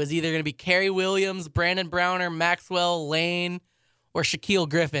be. It was either going to be Kerry Williams, Brandon Browner, Maxwell, Lane, or Shaquille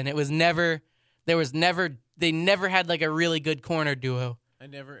Griffin. It was never they never had like a really good corner duo. It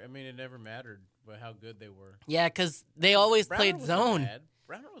never mattered how good they were. Yeah, because they always Browner played wasn't zone. bad.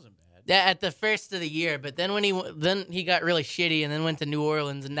 Browner wasn't bad. Yeah, at the first of the year, but then when he got really shitty and then went to New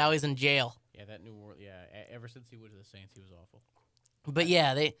Orleans and now he's in jail. Yeah, that New Orleans. Yeah, ever since he went to the Saints, he was awful. But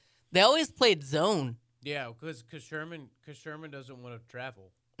yeah, they always played zone. Yeah, because Sherman doesn't want to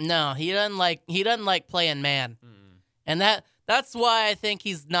travel. No, he doesn't like playing man. Mm-mm. And that's why I think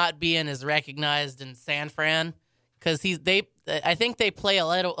he's not being as recognized in San Fran, because I think they play a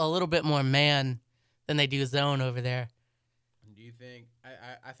little bit more man than they do zone over there. Do you think?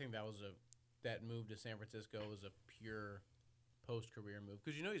 I think that move to San Francisco was a pure post-career move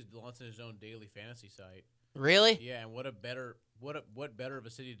because he's launching his own daily fantasy site. Really? Yeah, and what better of a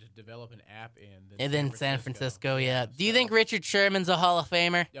city to develop an app in than And then San Francisco, yeah. Do you so- think Richard Sherman's a Hall of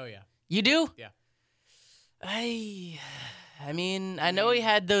Famer? Oh yeah. You do? Yeah. I mean, I know he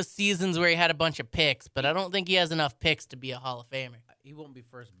had those seasons where he had a bunch of picks, but I don't think he has enough picks to be a Hall of Famer. He won't be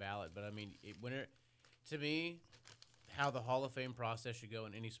first ballot, but I mean, to me, how the Hall of Fame process should go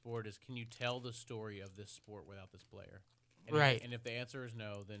in any sport is: can you tell the story of this sport without this player? And Right. and if the answer is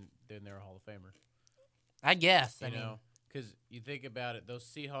no, then they're a Hall of Famer. I guess. You know, because you think about it, those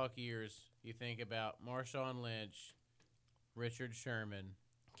Seahawk years. You think about Marshawn Lynch, Richard Sherman,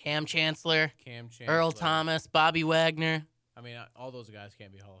 Cam Chancellor, Cam Chancellor, Earl Thomas, Bobby Wagner. I mean, all those guys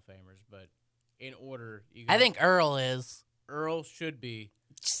can't be Hall of Famers, but in order, I think Earl is, Earl should be.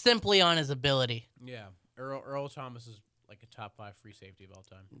 simply on his ability. Yeah, Earl Thomas is like a top 5 free safety of all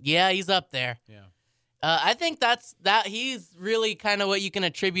time. Yeah, he's up there. Yeah. I think he's really kind of what you can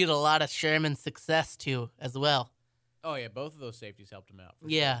attribute a lot of Sherman's success to as well. Oh yeah, both of those safeties helped him out. For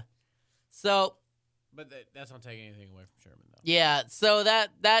Yeah. sure. So But that's not taking anything away from Sherman though. yeah, so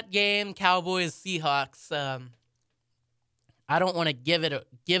that game, Cowboys Seahawks. I don't want to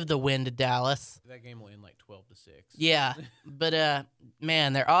give the win to Dallas. That game will end like 12-6. Yeah, but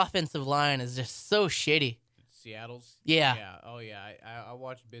man, their offensive line is just so shitty. Seattle's. Yeah. Yeah. Oh yeah. I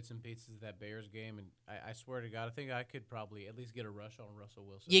watched bits and pieces of that Bears game, and I swear to God, I think I could probably at least get a rush on Russell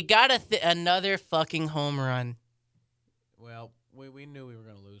Wilson. You got another fucking home run. Well, we knew we were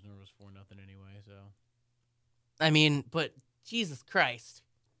going to lose, and it was 4-0 anyway. So I mean, but Jesus Christ,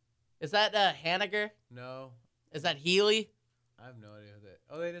 is that Haniger? no, Is that Healy? I have no idea who that.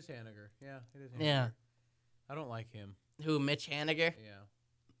 Oh, it is Haniger. Yeah, it is Haniger. Yeah. I don't like him. Who? Mitch Haniger? Yeah.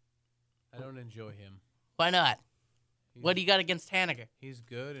 I don't enjoy him. Why not? He's, What do you got against Haniger? He's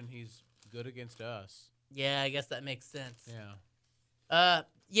good, and he's good against us. Yeah, I guess that makes sense. Yeah.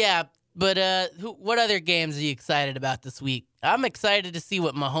 Yeah, but what other games are you excited about this week? I'm excited to see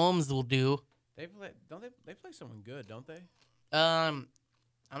what Mahomes will do. They play someone good, don't they? I'm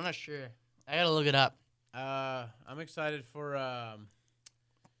not sure. I gotta look it up. I'm excited for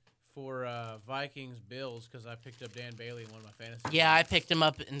for Vikings Bills because I picked up Dan Bailey in one of my fantasy. Yeah, I leagues. picked him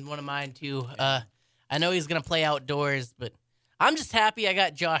up in one of mine too. Yeah. I know he's gonna play outdoors, but I'm just happy I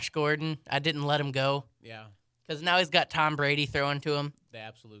got Josh Gordon. I didn't let him go Yeah, because now he's got Tom Brady throwing to him. the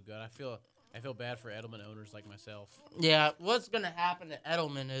absolute gut. I feel bad for Edelman owners like myself. Yeah, what's gonna happen to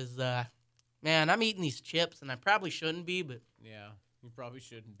Edelman is, man, I'm eating these chips and I probably shouldn't be, but Yeah, you probably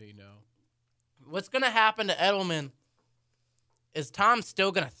shouldn't be. No. what's gonna happen to Edelman is Tom's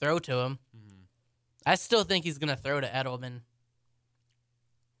still gonna throw to him. Mhm. I still think he's gonna throw to Edelman.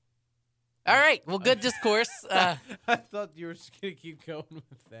 All right, well, good discourse. I thought you were just gonna keep going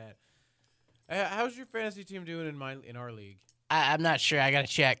with that. How's your fantasy team doing in our league? I'm not sure. I gotta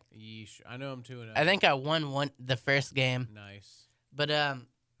check. Yeesh, I know I'm 2-0. I think I won the first game, Nice. but I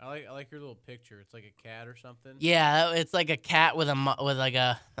like your little picture. It's like a cat or something. yeah, it's like a cat with a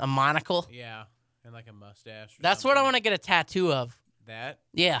monocle. Yeah, and like a mustache. Or That's what I something. want to get a tattoo of. That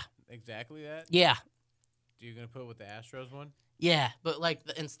Yeah, exactly that. yeah, Do you gonna put it with the Astros one? yeah. But like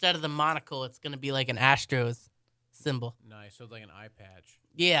instead of the monocle, it's gonna be like an Astros symbol. Nice. So it's like an eye patch.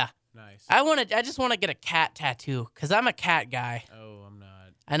 Yeah, Nice. I just want to get a cat tattoo because I'm a cat guy. Oh, I'm not.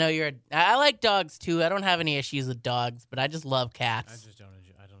 I know you're. I like dogs too. I don't have any issues with dogs, but I just love cats.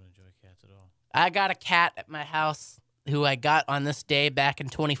 I don't enjoy cats at all. I got a cat at my house who I got on this day back in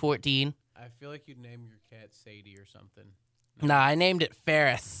 2014. I feel like you'd name your cat Sadie or something. Nah, I named it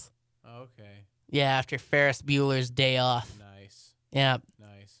Ferris. Oh, okay. Yeah, after Ferris Bueller's Day Off. Nice. Yeah,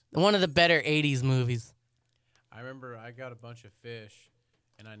 Nice. one of the better 80s movies. I remember I got a bunch of fish,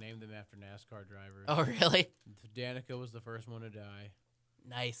 and I named them after NASCAR drivers. Oh, really? Danica was the first one to die.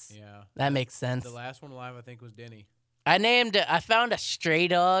 Nice. Yeah. That makes sense. The last one alive, I think, was Denny. I found a stray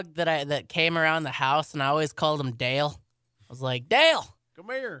dog that came around the house, and I always called him Dale. I was like, Dale, Come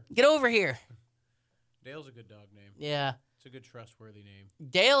here. get over here. Dale's a good dog name. Yeah. It's a good, trustworthy name.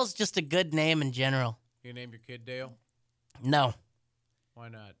 Dale's just a good name in general. You name your kid Dale? No, Why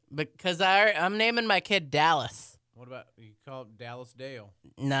not? because I'm naming my kid Dallas. What about you call it Dallas Dale?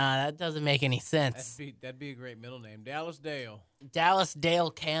 Nah, that doesn't make any sense. That'd be a great middle name. Dallas Dale. Dallas Dale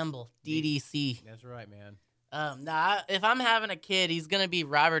Campbell, DDC. That's right, man. Nah, if I'm having a kid, he's gonna be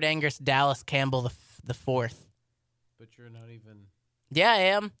Robert Angus Dallas Campbell the fourth. But you're not even Yeah, I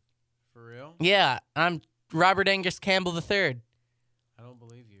am. for real? Yeah, I'm Robert Angus Campbell the third. I don't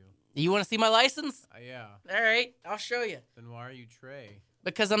believe you. You want to see my license? Yeah. All right, I'll show you. Then why are you Trey?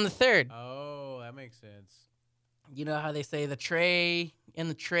 Because I'm the third. Oh, that makes sense. You know how they say the tray in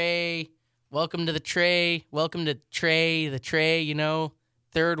the tray. Welcome to the tray. Welcome to Trey, the tray, you know,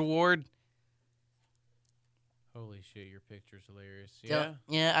 third ward. Holy shit, your picture's hilarious. So- Yeah,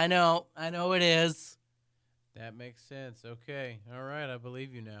 Yeah, I know. I know it is. that makes sense. Okay. All right, I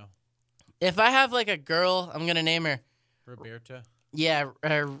believe you now. If I have like a girl, I'm going to name her, Roberta. yeah,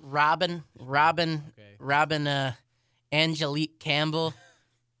 Robin, Okay. Angelique Campbell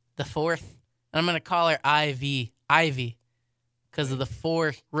the fourth. I'm going to call her Ivy, because of the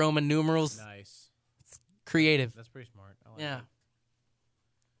 4 Roman numerals. Nice. Creative. That's pretty smart. I like Yeah. it.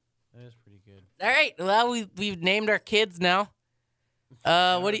 That is pretty good. All right. Well, we've named our kids now.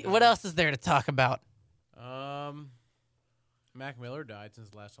 What else is there to talk about? Mac Miller died since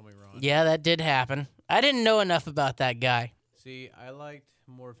the last time we were on. Yeah, that did happen. I didn't know enough about that guy. See, I liked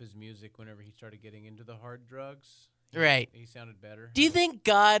more of his music whenever he started getting into the hard drugs. Right. He sounded better. Do you think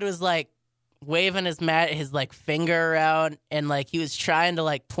God was like waving his like finger around and like he was trying to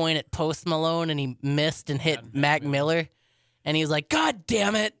like point at Post Malone and he missed and hit Mac Mac Miller. Miller and he was like, God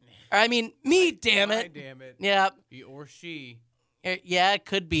damn it. Or, I mean, me damn Why, it. damn it. Yeah. He or she. Yeah, it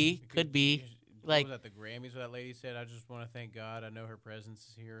could be. Could be. Like- What was that, the Grammys where that lady said, I just want to thank God. I know her presence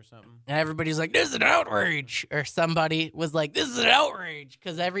is here or something. And everybody's like, this is an outrage. Or somebody was like, this is an outrage.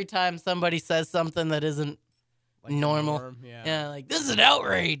 Because every time somebody says something that isn't Like the normal. norm, Yeah. Yeah, like this is an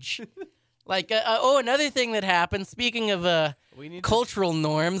outrage. Like, another thing that happened. Speaking of We need to- cultural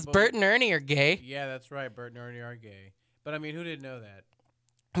norms, Well- Bert and Ernie are gay. Yeah, that's right. Bert and Ernie are gay. But I mean, who didn't know that?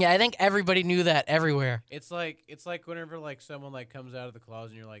 Yeah, I think everybody knew that everywhere. It's like whenever like someone like comes out of the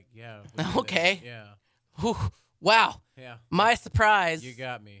closet and you're like, yeah. we knew Okay. this. Yeah. Whew, wow, Yeah. my surprise. You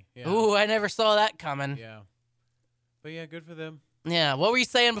got me. Yeah. Ooh, I never saw that coming. Yeah. But yeah, good for them. Yeah, what were you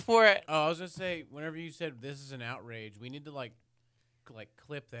saying before? Oh, I was gonna say, whenever you said this is an outrage, we need to like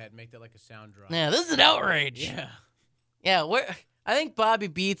clip that and make that like a sound drop. Yeah, this is an outrage. Yeah. Yeah, I think Bobby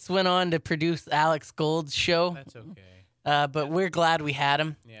Beats went on to produce Alex Gold's show, That's okay. but we're glad we had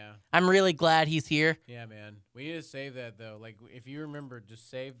him. Yeah. I'm really glad he's here. Yeah, man. We need to save that though. Like, if you remember, just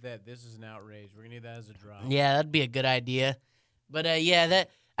save that. This is an outrage. We're gonna need that as a drop. Yeah, that'd be a good idea. But yeah, that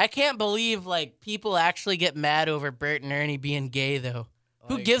I can't believe like people actually get mad over Bert and Ernie being gay though.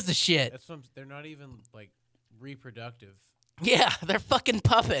 Who gives a shit? That's what they're not even like reproductive. Yeah, they're fucking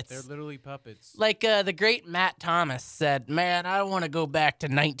puppets. They're literally puppets. Like the great Matt Thomas said, man, I want to go back to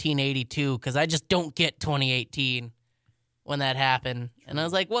 1982 because I just don't get 2018 when that happened. And I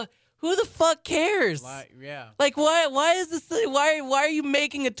was like, what? Who the fuck cares? Yeah. Like, why is this? Why are you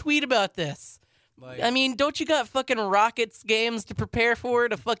making a tweet about this? Like, I mean, don't you got fucking Rockets games to prepare for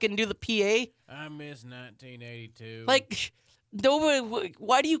to fucking do the PA? I miss 1982. Like, nobody.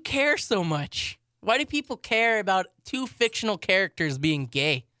 Why do you care so much? Why do people care about two fictional characters being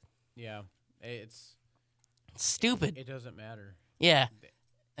gay? Yeah, it's stupid. It doesn't matter. Yeah,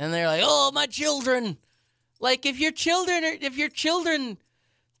 and they're like, "Oh, my children." Like, if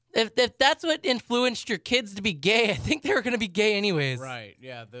that's what influenced your kids to be gay, I think they were gonna be gay anyways. Right?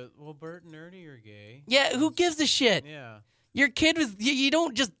 Yeah. Bert and Ernie are gay. Yeah. Who gives a shit? Yeah. Your kid was. You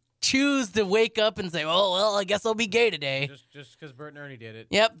don't just choose to wake up and say, "Oh, well, I guess I'll be gay today." Just because Bert and Ernie did it.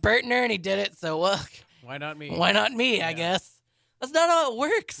 Yep, Bert and Ernie did it, so Why not me? why not me? Yeah. I guess that's not how it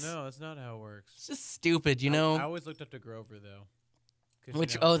works. No, that's not how it works. It's just stupid, you know. I always looked up to Grover though. 'Cause,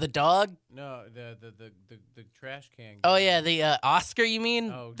 Which the the dog? no the trash can. Oh guy. yeah, the Oscar. You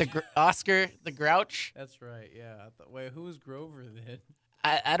mean Oh. Oscar the Grouch? That's right. Yeah. Wait, who was Grover then?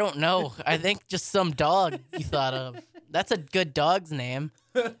 I don't know. I think just some dog you thought of. That's a good dog's name.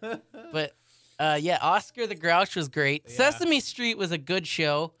 But yeah, Oscar the Grouch was great. Yeah. Sesame Street was a good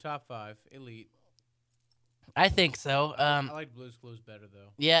show. Top 5, elite. I think so. I like Blue's Clues better though.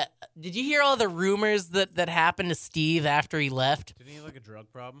 Yeah. Did you hear all the rumors that happened to Steve after he left? Didn't he have like a drug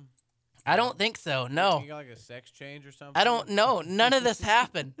problem? I don't think so. No. He got like a sex change or something. I don't know. None of this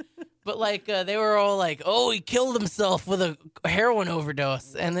happened. But like they were all like, "Oh, he killed himself with a heroin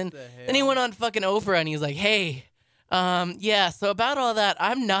overdose," and then the he hell? went on fucking Oprah and he was like, "Hey, yeah. So about all that,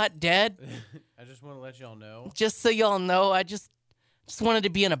 I'm not dead. I just want to let y'all know. Just so y'all know, I just wanted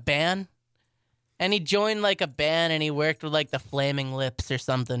to be in a band." And he joined like a band and he worked with like the Flaming Lips or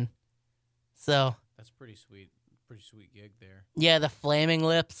something. So That's pretty sweet. Pretty sweet gig there. yeah, the Flaming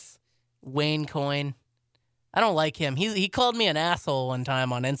Lips, Wayne Coyne. I don't like him. He called me an asshole one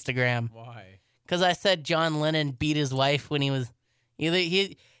time on Instagram Why? because I said John Lennon beat his wife when he was.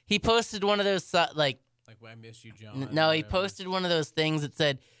 He posted one of those like I miss you, John. no, or he whatever. posted one of those things that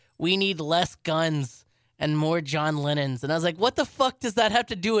said we need less guns and more John Lennons, and I was like, what the fuck does that have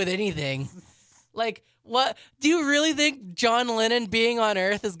to do with anything? Like, what do you really think John Lennon being on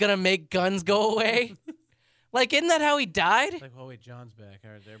Earth is gonna make guns go away? Like, isn't that how he died? It's like, oh wait, John's back.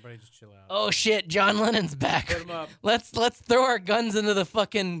 All right, everybody just chill out. Oh shit, John Lennon's back. Put him up. Let's throw our guns into the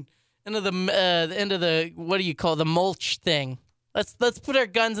fucking into the what do you call the mulch thing? Let's put our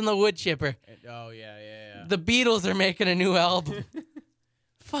guns in the wood chipper. Oh yeah. The Beatles are making a new album.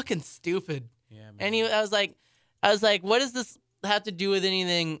 Fucking stupid. Yeah, man. And I was like, what does this have to do with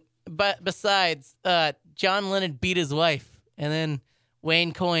anything? But besides, John Lennon beat his wife, and then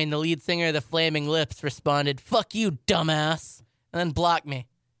Wayne Coyne, the lead singer of the Flaming Lips, responded, "Fuck you, dumbass," and then blocked me.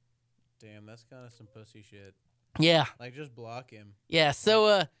 Damn, that's kind of some pussy shit. Yeah, Like, just block him yeah.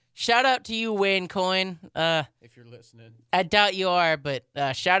 So, shout out to you, Wayne Coyne. if you're listening. I doubt you are, but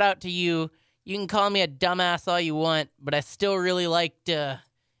shout out to you. You can call me a dumbass all you want, but I still really liked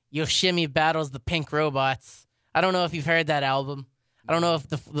Yoshimi Battles the Pink Robots. I don't know if you've heard that album. I don't know if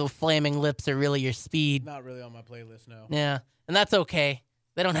the Flaming Lips are really your speed. Not really on my playlist, no. Yeah, and that's okay.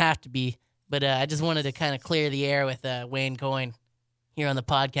 They don't have to be. But I just wanted to kind of clear the air with Wayne Coyne here on the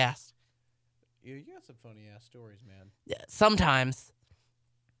podcast. You got some funny ass stories, man. Yeah, sometimes.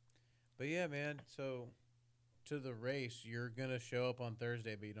 But yeah, man. So to the race, you're gonna show up on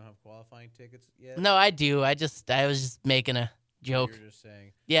Thursday, but you don't have qualifying tickets yet. No, I do. I was just making a joke. You're just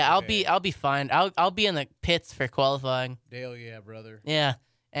saying. Yeah, Okay. I'll be fine. I'll be in the pits for qualifying. Dale, yeah, brother. Yeah,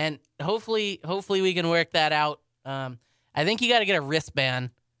 and hopefully we can work that out. I think you got to get a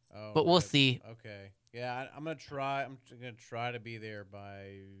wristband, Oh, but we'll okay. see. Okay. Yeah, I'm gonna try. I'm gonna try to be there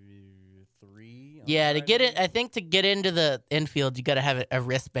by 3. on Yeah, to Friday. get it, I think to get into the infield, you got to have a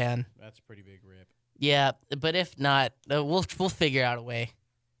wristband. That's a pretty big rip. Yeah, but if not, we'll figure out a way.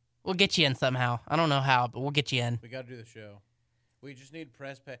 We'll get you in somehow. I don't know how, but we'll get you in. We got to do the show. We just need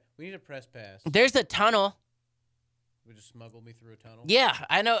press pass. We need a press pass. There's a tunnel. We just smuggled me through a tunnel. Yeah,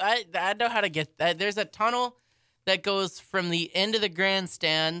 I know. I know how to get that. There's a tunnel that goes from the end of the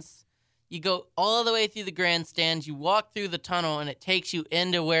grandstands. You go all the way through the grandstands. You walk through the tunnel, and it takes you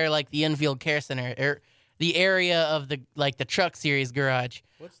into where like the infield care center, or the area of the the Truck Series garage.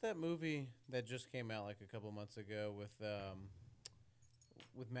 What's that movie that just came out like a couple months ago with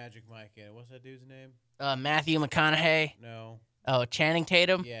Magic Mike in it? What's that dude's name? Matthew McConaughey. No. Oh, Channing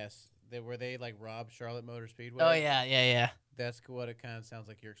Tatum. Yes. Where they like robbed Charlotte Motor Speedway. Oh yeah. That's what it kind of sounds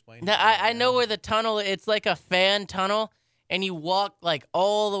like you're explaining. No, to me right I know now. where the tunnel. It's like a fan tunnel, and you walk like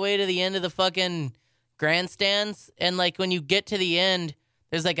all the way to the end of the fucking grandstands. And like when you get to the end,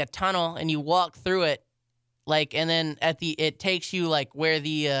 there's like a tunnel, and you walk through it, like, and then it takes you like where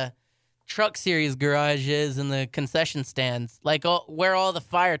the truck series garage is and the concession stands, like where all the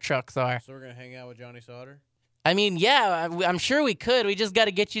fire trucks are. So we're gonna hang out with Johnny Sauter. I mean, yeah, I'm sure we could. We just got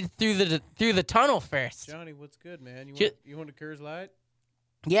to get you through the tunnel first. Johnny, what's good, man? Ju- You want a Coors Light?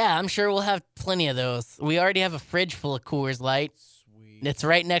 Yeah, I'm sure we'll have plenty of those. We already have a fridge full of Coors Light. Sweet. It's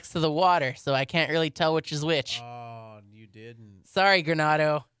right next to the water, so I can't really tell which is which. Oh, you didn't. Sorry,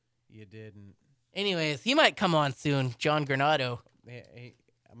 Granado. You didn't. Anyways, he might come on soon, John Granado. Hey,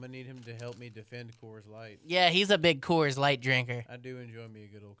 I'm gonna need him to help me defend Coors Light. Yeah, he's a big Coors Light drinker. I do enjoy me a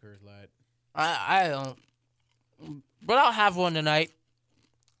good old Coors Light. I don't. But I'll have one tonight.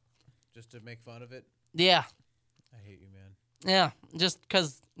 Just to make fun of it. Yeah, I hate you, man. yeah, just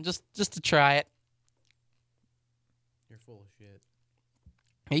to try it. You're full of shit.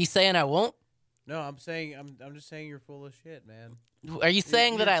 Are you saying I won't? No, I'm saying I'm just saying you're full of shit, man. Are you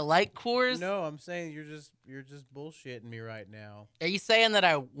saying that I like Coors? No, I'm saying you're just bullshitting me right now. Are you saying that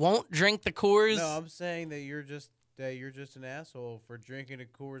I won't drink the Coors? No, I'm saying that you're just an asshole for drinking a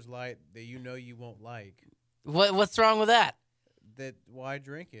Coors Light that you know you won't like. What's wrong with that? That why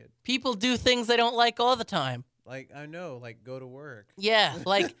drink it? People do things they don't like all the time. Like I know, like go to work. Yeah,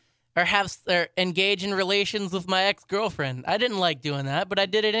 like or engage in relations with my ex-girlfriend. I didn't like doing that, but I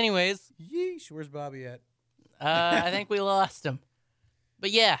did it anyways. Yeesh, where's Bobby at? I think we lost him.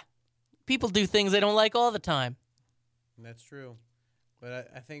 But yeah, people do things they don't like all the time. That's true,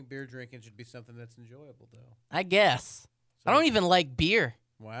 but I think beer drinking should be something that's enjoyable, though. I guess. So I don't even like beer.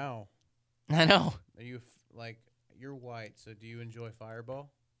 Wow, I know. are you you're white? So do you enjoy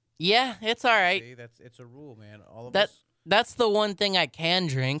Fireball? Yeah, it's all right. See, it's a rule, man. That's the one thing I can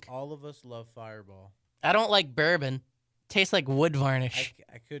drink. All of us love Fireball. I don't like bourbon. Tastes like wood varnish.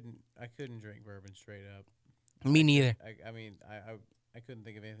 I couldn't drink bourbon straight up. Me neither. I mean, I couldn't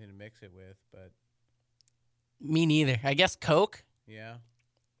think of anything to mix it with, but Me neither. I guess Coke. yeah.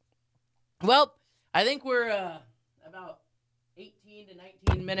 Well, I think we're about 18 to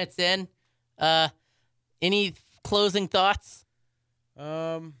 19 minutes in. Any closing thoughts?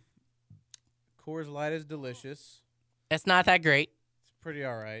 Coors Light is delicious. It's not that great. It's pretty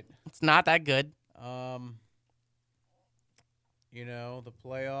all right. It's not that good. You know, the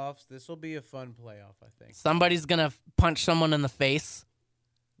playoffs. This will be a fun playoff, I think. Somebody's going to punch someone in the face.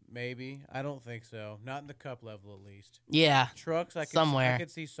 Maybe. I don't think so. Not in the cup level, at least. Yeah, Trucks, I somewhere. I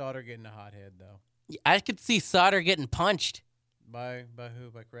could see Sauter getting a hothead, though. I could see Sauter getting punched. By who?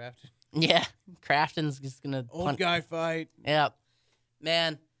 By Crafton? Yeah, Crafton's just going to Old punch. guy fight. Yep.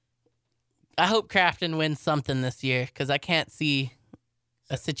 Man, I hope Crafton wins something this year because I can't see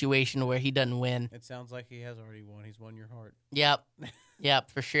a situation where he doesn't win. It sounds like he has already won. He's won your heart. Yep.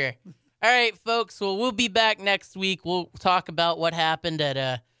 Yep, for sure. All right, folks. Well, we'll be back next week. We'll talk about what happened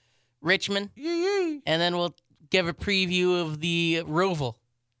at Richmond, and then we'll give a preview of the Roval.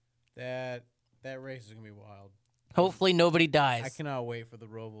 That race is going to be wild. Hopefully nobody dies. I cannot wait for the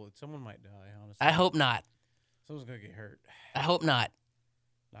Roval. Someone might die, honestly. I hope not. Someone's going to get hurt. I hope not.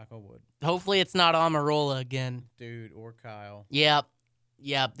 Knock on wood. Hopefully it's not Amarola again. Dude, or Kyle. Yep.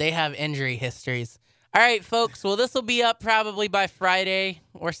 They have injury histories. All right, folks. Well, this will be up probably by Friday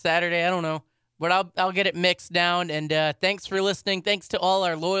or Saturday. I don't know. But I'll get it mixed down. And thanks for listening. Thanks to all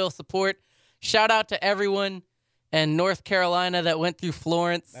our loyal support. Shout out to everyone in North Carolina that went through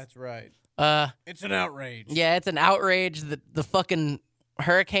Florence. That's right. It's an outrage. Yeah, it's an outrage that the fucking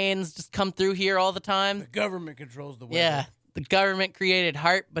hurricanes just come through here all the time. The government controls the weather. Yeah, the government created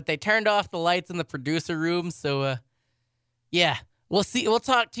HARP, but they turned off the lights in the producer room. So, yeah, we'll see. We'll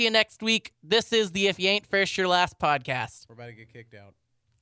talk to you next week. This is the If You Ain't First, Your Last podcast. We're about to get kicked out.